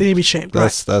shamed. They need to be shamed.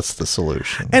 That's the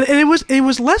solution. And it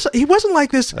was less. He wasn't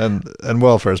like this. And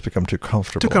welfare has become too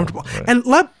comfortable. Right. And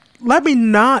let me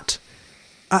not.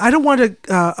 I don't want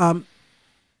to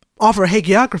offer a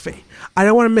hagiography. I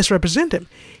don't want to misrepresent him.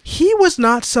 He was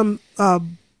not some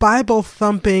Bible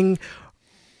thumping,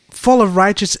 full of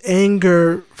righteous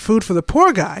anger, food for the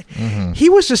poor guy. Mm-hmm. He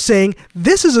was just saying,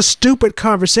 this is a stupid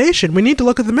conversation. We need to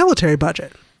look at the military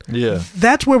budget. Yeah.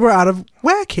 That's where we're out of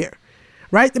whack here.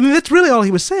 Right? I mean, that's really all he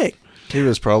was saying. He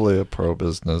was probably a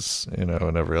pro-business, in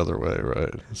every other way,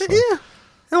 right? So. Yeah.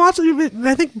 And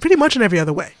I think pretty much in every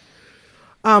other way.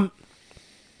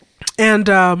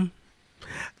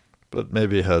 But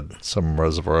maybe had some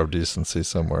reservoir of decency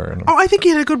somewhere. I think he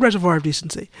had a good reservoir of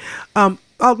decency. I'll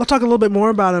talk a little bit more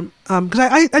about him because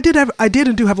I did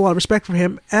and do have a lot of respect for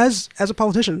him as a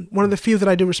politician. One of the few that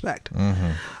I do respect.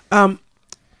 Mm-hmm.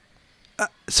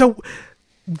 So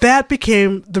that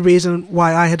became the reason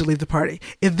why I had to leave the party.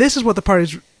 If this is what the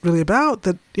party's really about,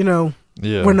 that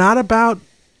we're not about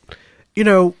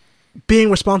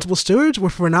being responsible stewards.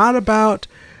 If we're not about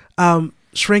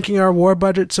shrinking our war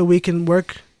budget so we can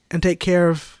work and take care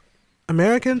of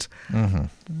Americans, mm-hmm.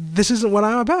 This isn't what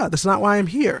I'm about. This is not why I'm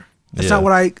here.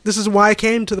 This is why I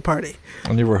came to the party.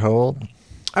 And you were how old?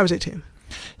 I was 18.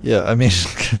 Yeah, I mean,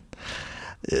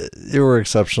 you were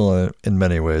exceptional in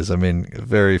many ways. I mean,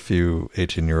 very few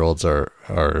 18-year-olds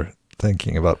are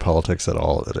thinking about politics at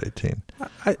all at 18.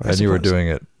 And you were doing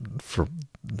it for...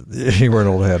 You were an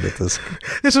old hand at this.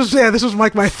 This was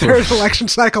like my third election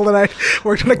cycle that I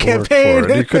worked on a campaign.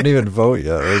 And you couldn't even vote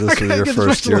yet, or this was your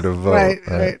first year to vote.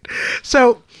 Right.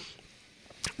 So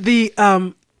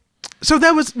so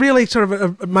that was really sort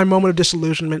of my moment of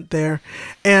disillusionment there,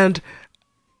 and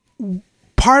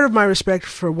part of my respect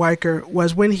for Weicker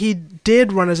was when he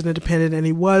did run as an independent and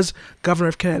he was governor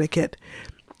of Connecticut,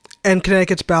 and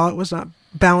Connecticut's budget was not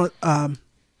balanced.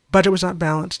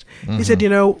 Mm-hmm. He said,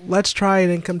 let's try an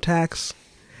income tax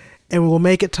and we'll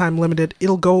make it time limited.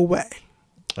 It'll go away.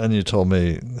 And you told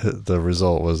me the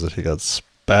result was that he got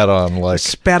spat on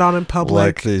in public.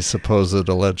 Like the supposed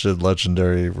alleged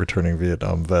legendary returning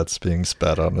Vietnam vets being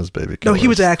spat on as baby killers. No, he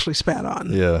was actually spat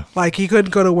on. Yeah. Like he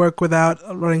couldn't go to work without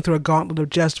running through a gauntlet of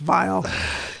just vile,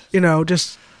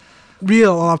 just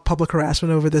real public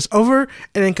harassment over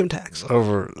an income tax.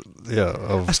 A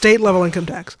state level income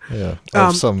tax. Yeah.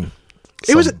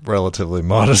 It was relatively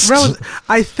modest.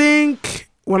 I think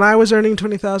when I was earning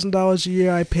 $20,000 a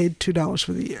year, I paid $2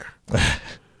 for the year.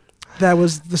 That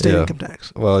was the state income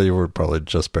tax. Well, you were probably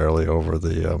just barely over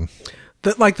the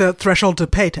threshold to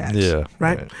pay tax. Yeah.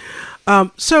 Right.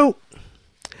 So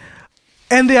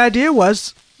And the idea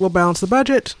was, we'll balance the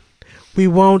budget. We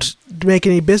won't make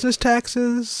any business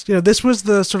taxes. This was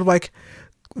the sort of like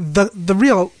the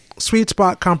real sweet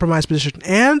spot compromise position.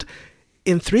 And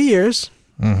in 3 years,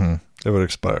 it would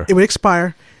expire. It would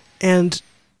expire, and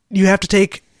you have to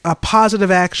take a positive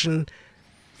action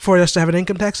for us to have an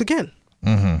income tax again.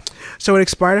 So it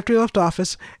expired after he left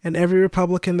office, and every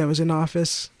Republican that was in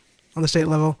office on the state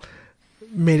level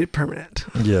made it permanent.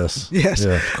 Yes. Yeah,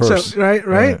 of course. So,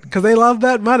 right? Because they love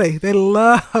that money. They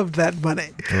love that money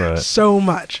so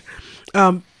much.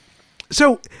 And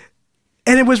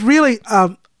it was really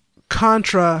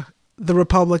contra the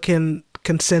Republican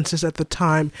consensus at the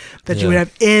time that you would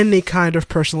have any kind of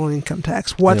personal income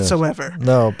tax whatsoever.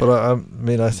 No, but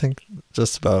I think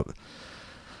just about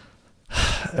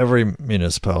every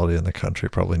municipality in the country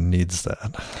probably needs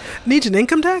that. Needs an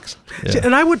income tax? Yeah. See,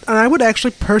 and I would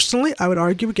actually personally, I would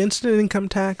argue against an income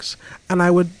tax, and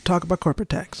I would talk about corporate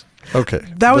tax. Okay.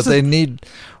 They need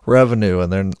revenue,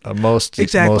 and they're most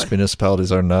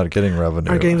municipalities are not getting revenue.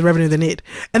 Aren't getting the revenue they need.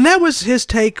 And that was his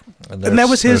take. And that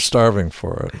was his. They're starving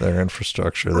for it. Their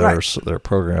infrastructure, their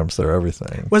programs, their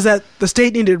everything. Was that the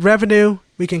state needed revenue?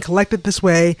 We can collect it this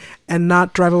way and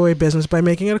not drive away business by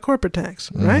making it a corporate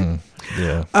tax, right?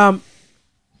 Yeah.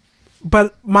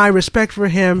 But my respect for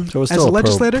him as a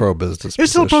legislator, pro-business it was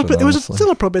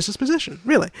still a pro-business position,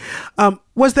 really,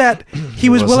 was that he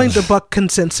was willing to buck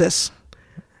consensus,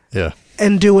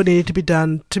 and do what needed to be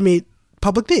done to meet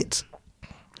public needs.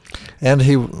 And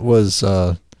he was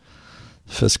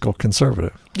fiscal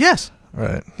conservative. Yes.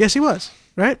 Right. Yes, he was.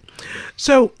 Right.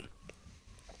 So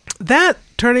that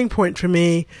turning point for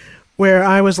me, where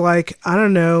I was like, I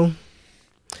don't know,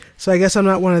 so I guess I'm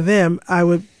not one of them.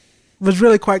 Was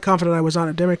really quite confident I was on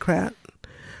a Democrat.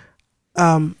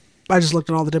 I just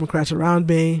looked at all the Democrats around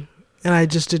me, and I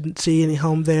just didn't see any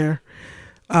home there.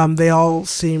 They all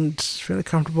seemed fairly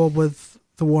comfortable with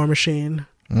the war machine.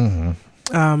 And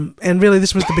really,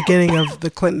 this was the beginning of the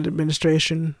Clinton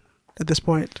administration at this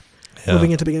point,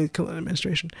 moving into the beginning of the Clinton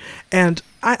administration. And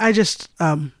I just,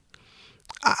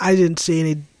 I didn't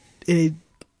see any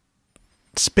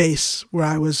space where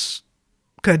I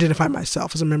could identify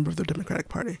myself as a member of the Democratic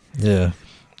Party. Yeah.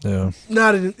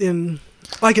 Not in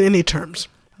any terms.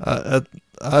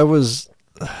 I was,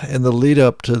 in the lead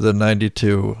up to the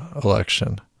 92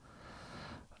 election,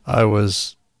 I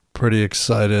was pretty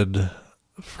excited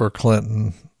for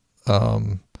Clinton.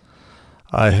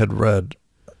 I had read,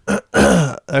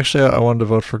 actually I wanted to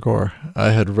vote for Gore.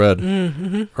 I had read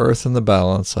Earth in the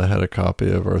Balance. I had a copy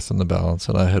of Earth in the Balance,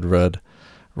 and I had read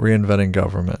Reinventing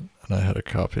Government. I had a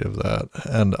copy of that,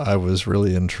 and I was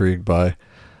really intrigued by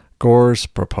Gore's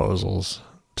proposals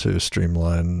to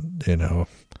streamline,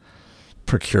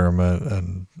 procurement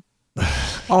and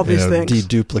all these things,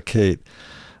 deduplicate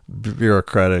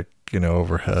bureaucratic,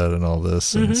 overhead and all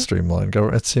this, and streamline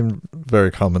government. It seemed very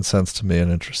common sense to me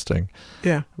and interesting.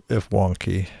 Yeah, if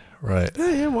wonky, right?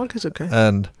 Yeah, wonky's okay.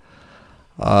 And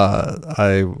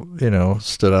I,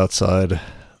 stood outside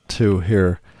to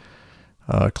hear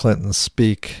Clinton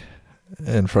speak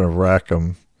in front of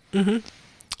Rackham, not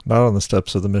on the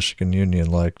steps of the Michigan Union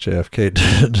like JFK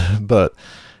did, but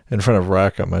in front of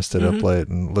Rackham. I stayed up late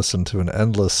and listened to an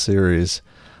endless series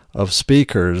of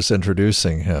speakers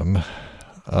introducing him.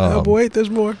 Oh boy, there's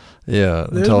more. Yeah,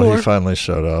 until he finally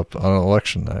showed up on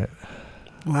election night.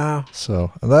 Wow.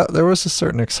 So, and there was a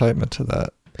certain excitement to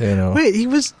that, Wait, he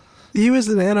was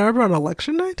in Ann Arbor on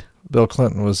election night? Bill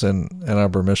Clinton was in Ann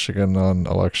Arbor, Michigan on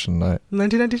election night.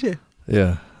 1992?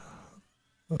 Yeah.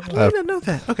 I did not know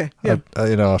that. Okay, yeah. I'll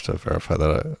have to verify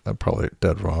that. I'm probably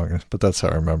dead wrong, but that's how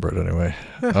I remember it anyway.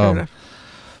 Fair enough.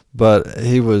 But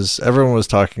everyone was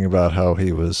talking about how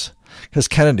he was, because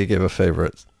Kennedy gave a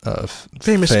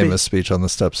famous speech on the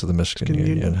steps of the Michigan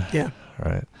Union. Yeah.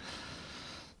 Right.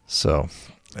 So,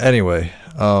 anyway,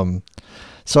 so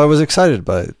I was excited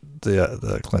by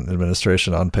the Clinton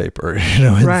administration on paper,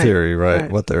 in theory,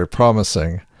 right? What they were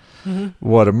promising.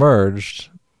 What emerged,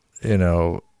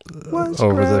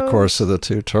 over the course of the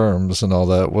 2 terms and all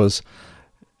that was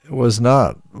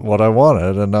not what I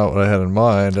wanted and not what I had in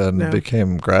mind, and it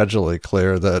became gradually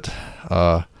clear that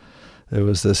it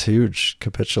was this huge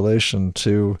capitulation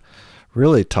to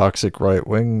really toxic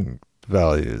right-wing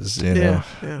values,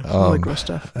 really gross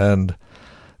stuff. And,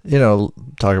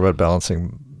 talk about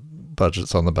balancing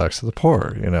budgets on the backs of the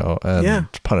poor,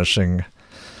 and punishing,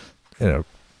 the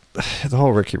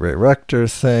whole Ricky Ray Rector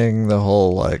thing, the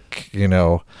whole,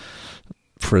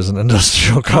 prison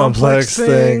industrial complex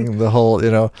thing, the whole,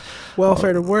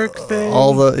 welfare to work thing,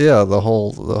 all the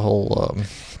whole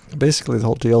basically the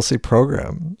whole DLC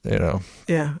program,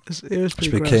 Yeah, it was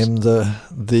pretty which became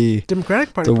the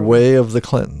Democratic Party the program. way of the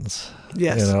Clintons.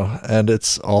 Yes. And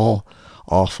it's all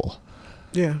awful.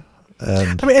 Yeah.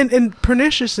 And I mean, and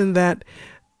pernicious in that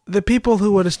the people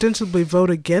who would ostensibly vote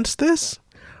against this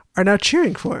are now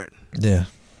cheering for it. yeah.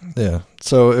 Yeah.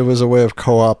 So it was a way of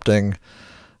co-opting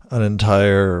an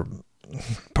entire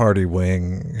party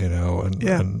wing,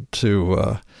 and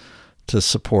to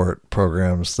support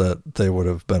programs that they would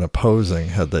have been opposing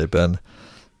had they been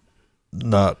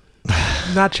not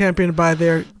championed by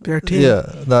their team.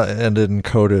 Yeah, and in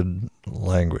coded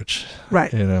language.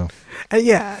 Right. And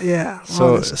yeah.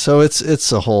 So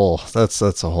it's a whole. That's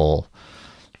a whole.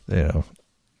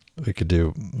 We could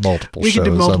do multiple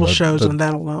shows on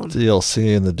that alone.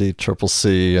 DLC and the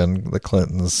DCCC and the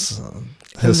Clintons'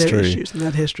 history. And their issues and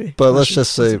that history. But let's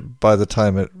just say by the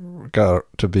time it got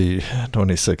to be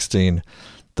 2016,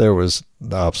 there was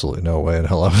absolutely no way in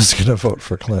hell I was going to vote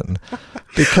for Clinton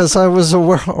because I was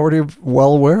already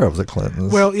well aware of the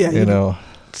Clintons. Well, yeah,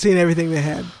 seen everything they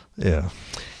had. Yeah.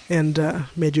 And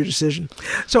made your decision.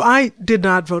 So I did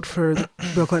not vote for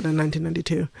Bill Clinton in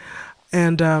 1992.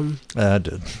 And I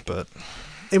did, but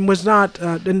it was not.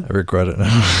 I regret it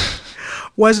now.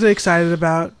 Wasn't excited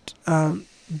about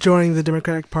joining the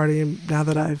Democratic Party, and now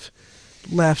that I've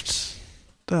left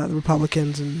the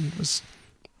Republicans,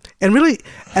 and really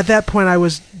at that point I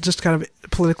was just kind of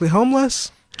politically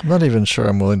homeless. I'm not even sure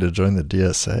I'm willing to join the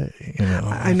DSA.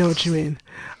 I know what you mean.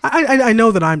 I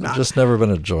know that I'm not. I've just never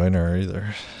been a joiner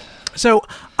either. So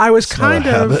I was It's kind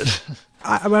not a of. habit.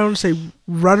 I don't want to say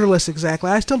rudderless exactly.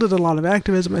 I still did a lot of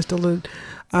activism. I still did.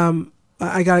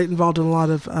 I got involved in a lot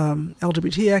of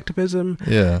LGBT activism.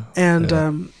 Yeah.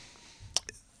 And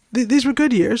these were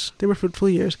good years. They were fruitful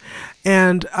years.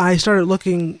 And I started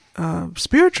looking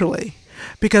spiritually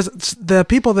because the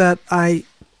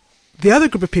other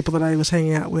group of people that I was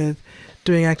hanging out with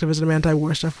doing activism,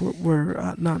 anti-war stuff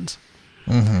were nuns.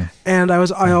 Mm-hmm. And I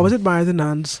always admired the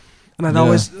nuns, and I'd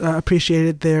always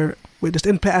appreciated their witness,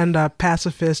 and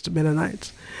pacifist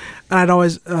Mennonites. And I'd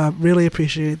always really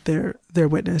appreciated their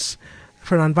witness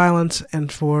for nonviolence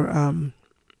and for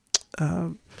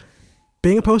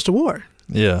being opposed to war.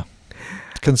 Yeah.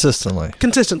 Consistently.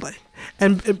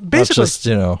 And basically... Not just,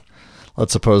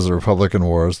 let's oppose the Republican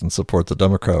wars and support the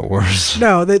Democrat wars.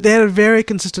 No, they had a very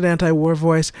consistent anti-war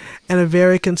voice and a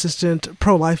very consistent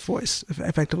pro-life voice,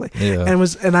 effectively. Yeah.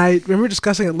 And I remember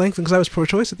discussing at length, because I was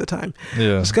pro-choice at the time,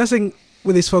 discussing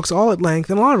with these folks all at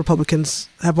length, and a lot of Republicans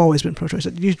have always been pro-choice.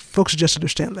 You folks should just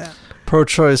understand that.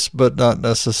 Pro-choice, but not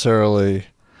necessarily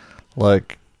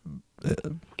like...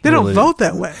 They don't vote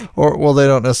that way. They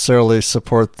don't necessarily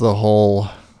support the whole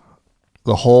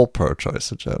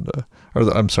pro-choice agenda.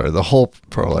 The whole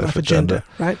pro-life agenda,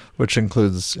 right? Which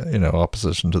includes,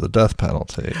 opposition to the death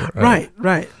penalty. Right.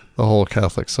 The whole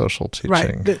Catholic social teaching.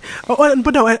 Right.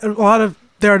 But no,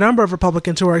 there are a number of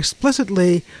Republicans who are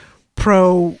explicitly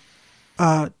pro-choice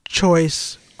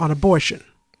on abortion.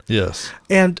 Yes.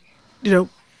 And,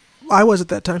 I was at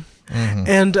that time. Mm-hmm.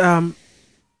 And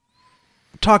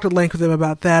talked at length with them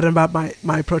about that and about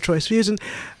my pro-choice views. And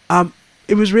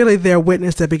it was really their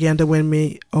witness that began to win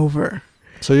me over.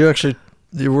 So you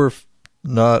were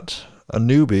not a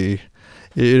newbie.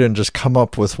 You didn't just come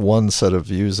up with one set of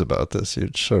views about this.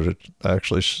 You sort of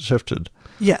actually shifted.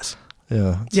 Yes.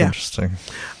 Yeah, it's interesting.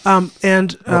 I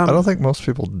don't think most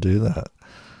people do that.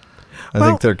 I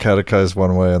think they're catechized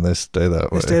one way and they stay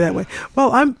that way.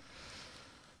 Well,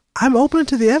 I'm open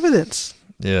to the evidence.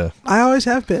 Yeah. I always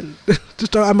have been.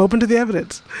 I'm open to the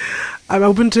evidence. I'm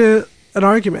open to an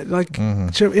argument.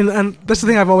 And that's the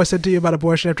thing I've always said to you about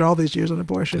abortion after all these years on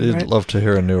abortion. You'd love to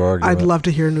hear a new argument. I'd love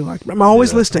to hear a new argument. I'm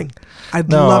always listening. I'd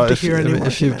love to hear a new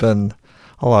argument. If you've been,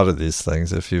 a lot of these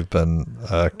things, if you've been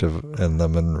active in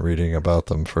them and reading about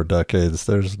them for decades,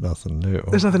 there's nothing new.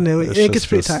 There's nothing new. It gets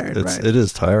pretty tired, right? It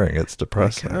is tiring. It's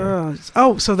depressing.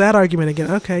 Okay. So that argument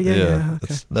again. Okay, yeah.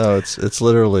 Okay. It's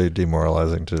literally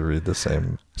demoralizing to read the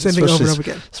same thing over and over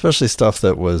again. Especially stuff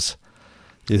that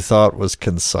you thought was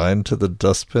consigned to the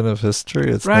dustbin of history.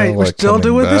 It's right. Now we're still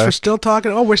doing back. This. We're still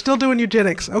talking. Oh, we're still doing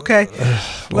eugenics. Okay.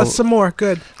 Let's some more.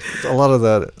 Good. A lot of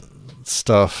that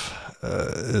stuff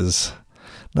is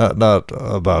not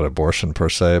about abortion per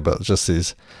se, but just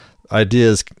these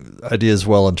ideas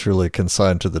well and truly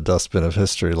consigned to the dustbin of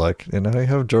history. Like, you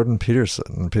have Jordan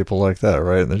Peterson and people like that,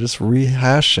 right? And they're just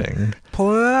rehashing.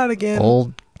 Pulling it out again.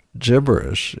 Old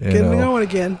gibberish. Getting it going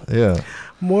again. Yeah.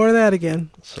 More of that again.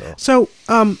 So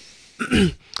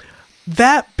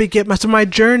that began. So my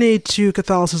journey to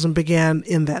Catholicism began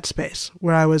in that space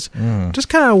where I was just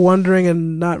kind of wondering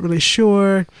and not really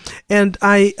sure, and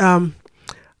I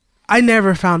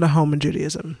never found a home in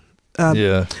Judaism.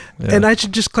 And I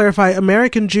should just clarify: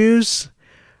 American Jews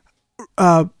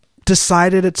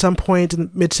decided at some point in the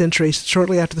mid-century,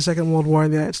 shortly after the Second World War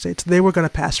in the United States, they were going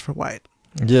to pass for white.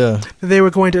 Yeah, they were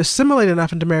going to assimilate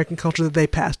enough into American culture that they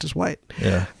passed as white.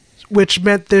 Yeah. Which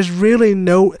meant there's really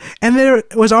no, and there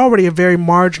was already a very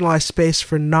marginalized space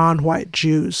for non-white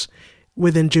Jews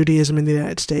within Judaism in the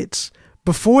United States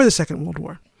before the Second World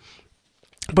War.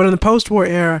 But in the post-war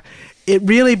era, it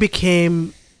really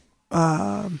became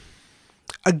a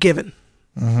given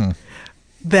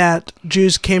that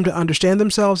Jews came to understand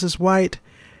themselves as white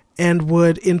and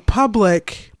would, in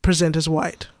public, present as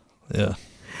white. Yeah.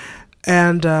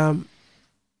 And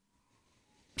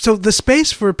so the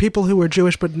space for people who were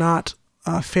Jewish but not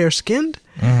fair-skinned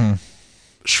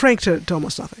shrank to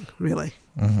almost nothing, really.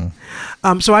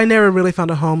 So I never really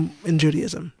found a home in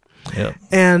Judaism. Yeah.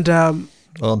 And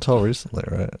well, until recently,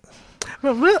 right?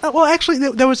 Well, actually,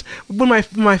 there was when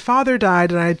my father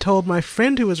died, and I told my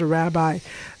friend who was a rabbi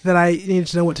that I needed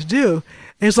to know what to do.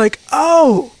 And he's like,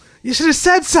 "Oh, you should have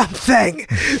said something.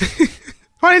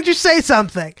 Why didn't you say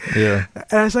something?" Yeah.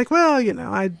 And I was like, "Well,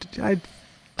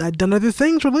 I'd done other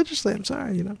things religiously. I'm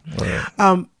sorry,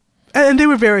 Right. And they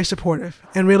were very supportive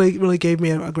and really, really gave me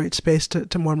a great space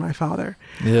to mourn my father.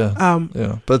 Yeah.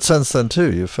 Yeah. But since then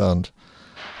too, you found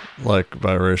like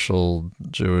biracial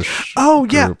Jewish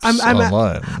groups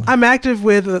online. I'm active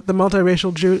with the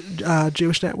multiracial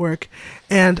Jewish network,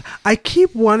 and I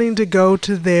keep wanting to go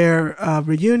to their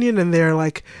reunion and their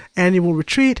like annual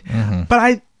retreat,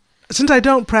 but since I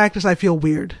don't practice, I feel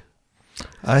weird.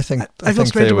 I think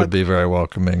they would be very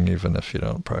welcoming even if you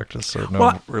don't practice or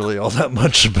know really all that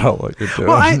much about what you're doing.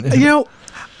 Well,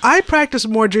 I practice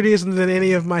more Judaism than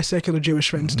any of my secular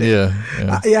Jewish friends do. Yeah.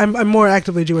 I'm more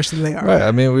actively Jewish than they are. Right.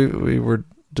 I mean, we were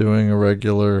doing a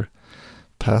regular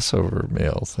Passover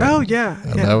meal thing. Oh yeah,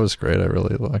 and that was great. I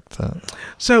really liked that.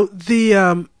 So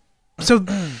the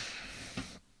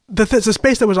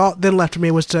space that was then left for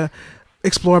me was to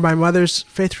explore my mother's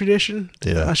faith tradition.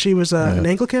 Yeah. She was an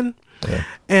Anglican. Yeah.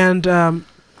 And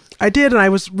I did, and I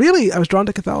was drawn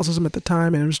to Catholicism at the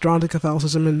time, and I was drawn to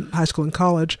Catholicism in high school and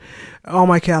college. All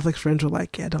my Catholic friends were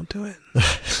like, "Yeah, don't do it."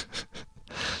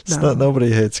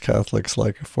 Nobody hates Catholics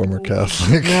like a former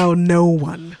Catholic. No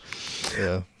one.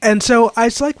 Yeah. And so I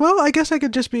was like, well, I guess I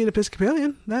could just be an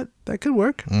Episcopalian. That could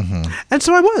work. And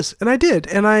so I was, and I did,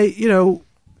 and I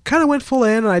kind of went full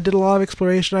in, and I did a lot of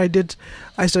exploration.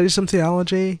 I studied some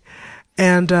theology,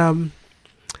 and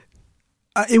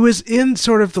it was in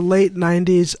sort of the late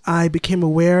 90s I became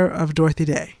aware of Dorothy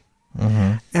Day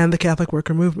and the Catholic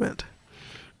worker movement.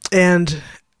 And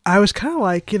I was kind of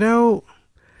like,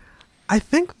 I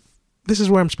think this is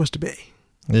where I'm supposed to be.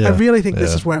 Yeah, I really think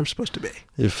this is where I'm supposed to be.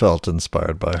 You felt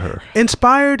inspired by her.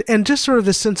 Inspired, and just sort of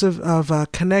this sense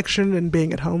of connection and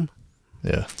being at home.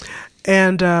 Yeah.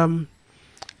 And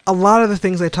a lot of the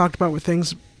things they talked about were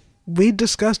things we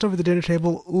discussed over the dinner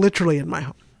table literally in my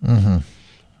home.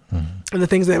 And the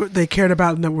things that they cared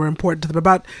about and that were important to them,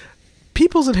 about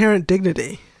people's inherent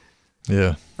dignity.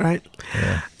 Yeah. Right?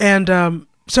 Yeah. And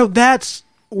so that's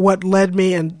what led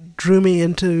me and drew me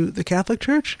into the Catholic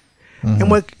Church, and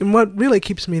what really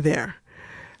keeps me there.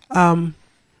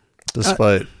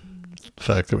 Despite the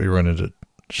fact that we run into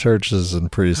churches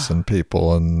and priests and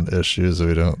people and issues that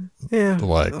we don't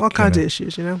like. All kinds of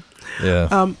issues,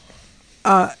 Yeah.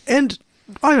 And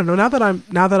I don't know, now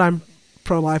that I'm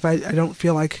pro-life, I don't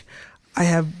feel like I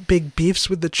have big beefs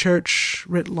with the church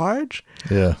writ large.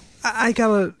 Yeah. I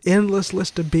got an endless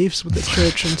list of beefs with the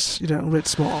church and writ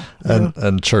small.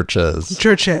 And churches.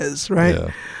 Churches, right?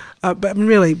 Yeah. But I'm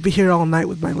really be here all night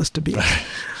with my list of beefs.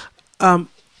 But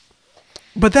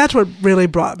that's what really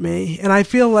brought me. And I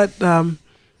feel that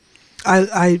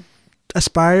I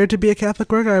aspire to be a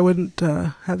Catholic worker. I wouldn't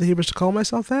have the hubris to call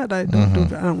myself that. I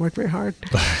don't work very hard.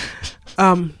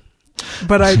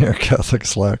 But you're a Catholic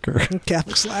slacker.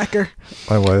 Catholic slacker.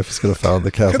 My wife is going to found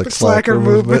the Catholic slacker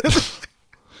movement.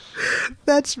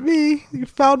 That's me. You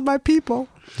found my people.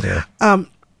 Yeah.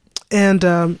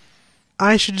 And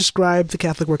I should describe the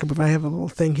Catholic worker movement. I have a little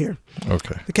thing here.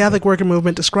 Okay. The Catholic worker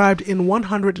movement described in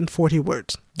 140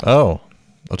 words. Oh,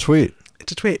 a tweet.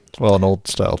 It's a tweet. Well, an old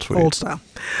style tweet. Old style.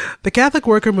 The Catholic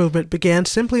worker movement began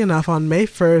simply enough on May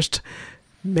 1st,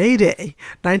 May Day,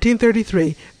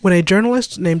 1933, when a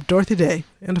journalist named Dorothy Day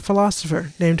and a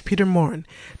philosopher named Peter Morin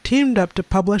teamed up to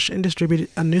publish and distribute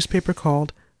a newspaper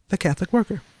called The Catholic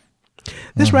Worker.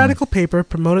 This radical paper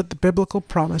promoted the biblical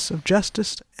promise of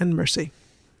justice and mercy.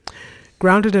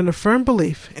 grounded in a firm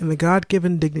belief in the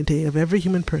God-given dignity of every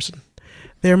human person.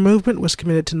 Their movement was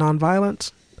committed to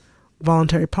nonviolence,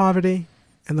 voluntary poverty,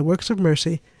 and the works of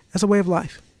mercy as a way of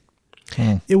life.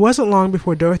 It wasn't long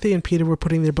before Dorothy and Peter were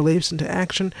putting their beliefs into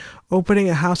action, opening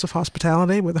a house of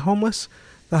hospitality where the homeless,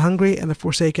 the hungry, and the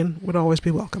forsaken would always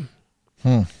be welcome.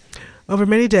 Over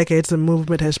many decades, the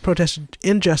movement has protested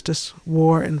injustice,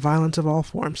 war, and violence of all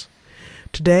forms.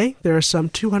 Today, there are some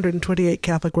 228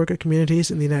 Catholic worker communities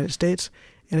in the United States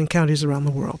and in counties around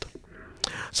the world.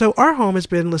 So our home has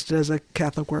been listed as a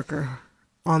Catholic worker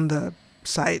on the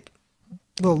site.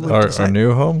 Our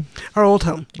new home? Our old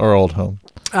home. Our old home.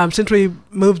 Since we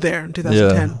moved there in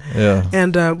 2010. Yeah.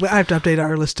 And I have to update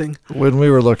our listing. When we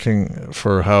were looking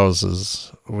for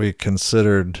houses, we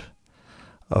considered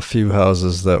a few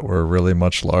houses that were really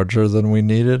much larger than we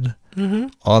needed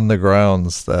on the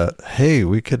grounds that, hey,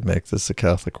 we could make this a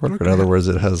Catholic worker. In other words,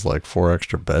 it has like 4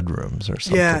 extra bedrooms or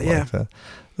something like that.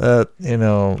 That,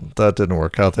 that didn't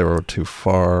work out. They were too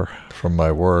far from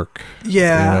my work.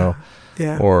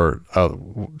 Or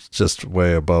just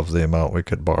way above the amount we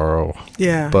could borrow.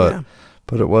 But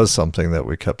it was something that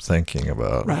we kept thinking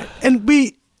about. Right. And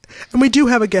we do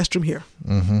have a guest room here.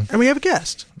 And we have a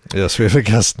guest. Yes, we have a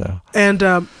guest now. And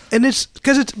it's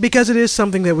because it is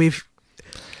something that we've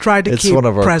tried to keep present. It's one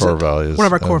of our core values. One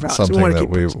of our core values. Something that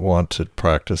we want to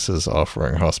practice is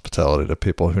offering hospitality to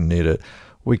people who need it.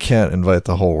 We can't invite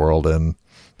the whole world in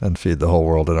and feed the whole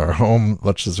world in our home,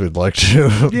 much as we'd like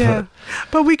to.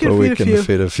 But we can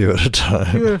feed a few at a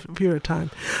time. A few at a time.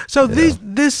 So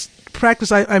this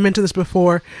practice, I mentioned this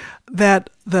before, that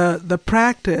the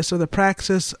practice or the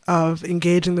praxis of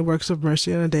engaging the works of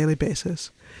mercy on a daily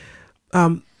basis,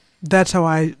 that's how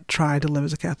I try to live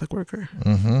as a Catholic worker.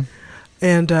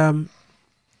 And so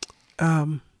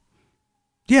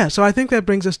I think that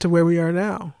brings us to where we are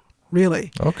now,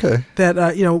 really. Okay. That,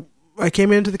 I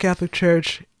came into the Catholic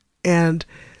Church and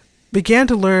began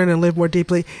to learn and live more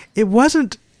deeply. It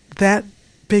wasn't that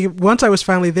big. Once I was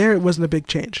finally there, it wasn't a big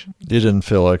change. You didn't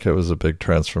feel like it was a big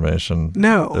transformation?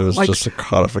 No. It was just a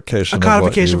codification of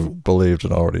what you believed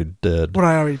and already did. What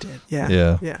I already did,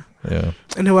 yeah.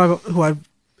 And who I've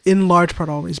in large part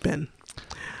always been.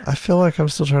 I feel like I'm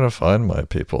still trying to find my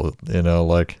people, the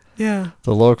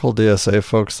local DSA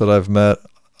folks that I've met.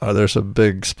 There's a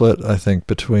big split, I think,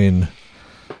 between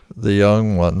the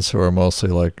young ones who are mostly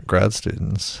like grad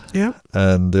students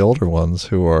and the older ones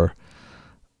who are,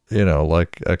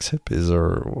 like ex-hippies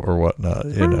or whatnot,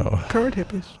 Current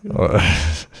hippies.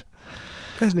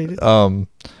 As needed.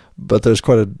 But there's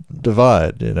quite a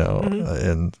divide,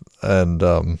 and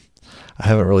I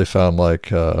haven't really found like,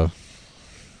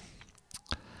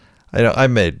 I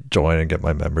may join and get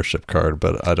my membership card,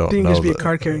 but I don't know. You just be a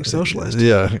card-carrying socialist.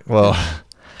 Yeah, well,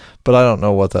 but I don't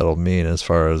know what that'll mean as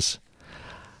far as,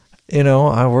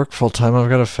 I work full-time. I've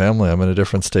got a family. I'm in a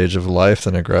different stage of life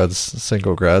than a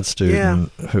single grad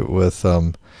student who's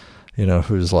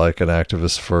like an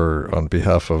activist on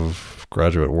behalf of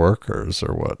graduate workers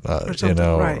or whatnot,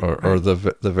 or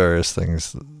the various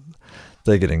things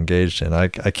they get engaged in. I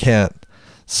can't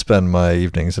spend my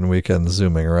evenings and weekends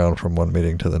zooming around from one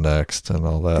meeting to the next and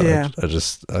all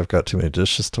that. I've got too many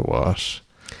dishes to wash.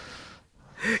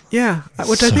 Yeah,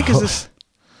 which I think is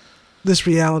this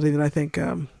reality that I think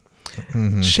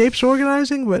shapes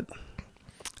organizing, but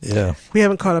we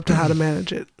haven't caught up to how to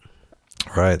manage it.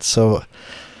 Right. So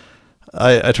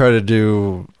I try to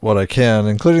do what I can,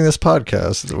 including this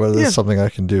podcast, whether it's something I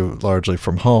can do largely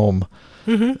from home,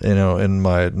 in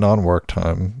my non-work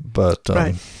time. But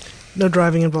no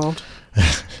driving involved.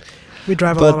 We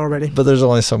drive a lot already. But there's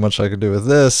only so much I could do with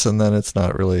this, and then it's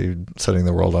not really setting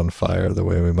the world on fire the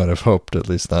way we might have hoped, at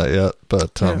least not yet.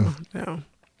 But no.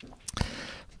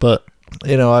 But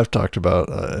I've talked about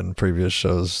in previous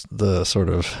shows the sort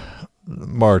of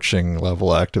marching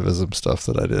level activism stuff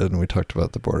that I did, and we talked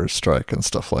about the border strike and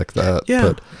stuff like that.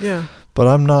 But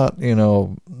I'm not,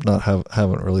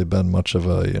 haven't really been much of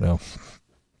a,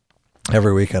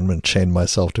 every week I'm going to chain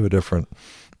myself to a different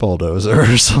bulldozer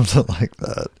or something like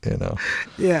that,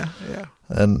 Yeah.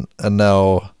 And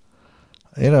now,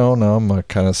 now I'm a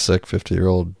kind of sick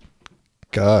 50-year-old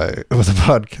guy with a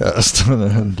podcast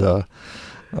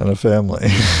and a family.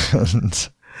 And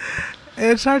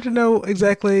it's hard to know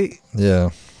exactly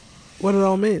what it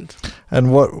all means.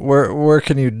 And where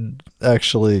can you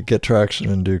actually get traction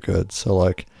and do good? So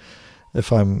like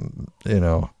if I'm,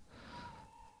 if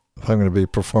I'm going to be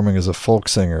performing as a folk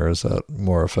singer, is that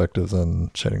more effective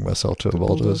than chaining myself to a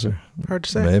bulldozer? Hard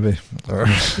to say. Maybe. Or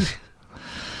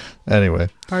anyway.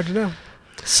 Hard to know.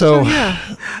 So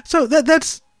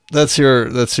that's That's your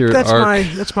arc.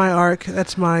 That's my arc.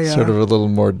 That's my sort of a little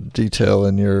more detail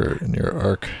in your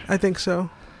arc. I think so.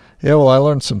 Yeah, well, I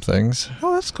learned some things.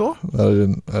 Oh, that's cool.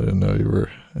 That I didn't know you were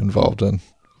involved in.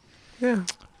 Yeah.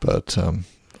 But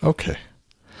okay.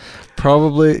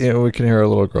 Probably, we can hear a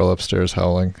little girl upstairs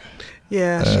howling.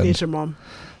 Yeah, she needs her mom.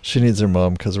 She needs her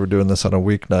mom because we're doing this on a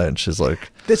weeknight, and she's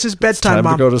like, "This is bedtime, it's time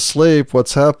Mom. to go to sleep.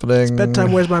 What's happening? It's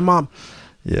bedtime. Where's my mom?"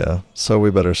 Yeah, so we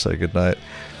better say goodnight.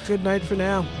 Good night for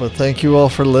now. But thank you all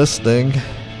for listening.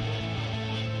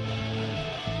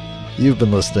 You've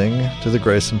been listening to the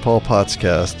Grace and Paul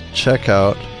Pottscast. Check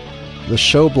out the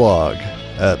show blog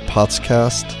at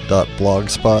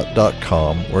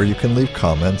pottscast.blogspot.com, where you can leave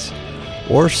comments,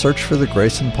 or search for the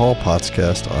Grace and Paul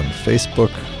Pottscast on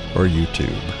Facebook or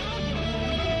YouTube.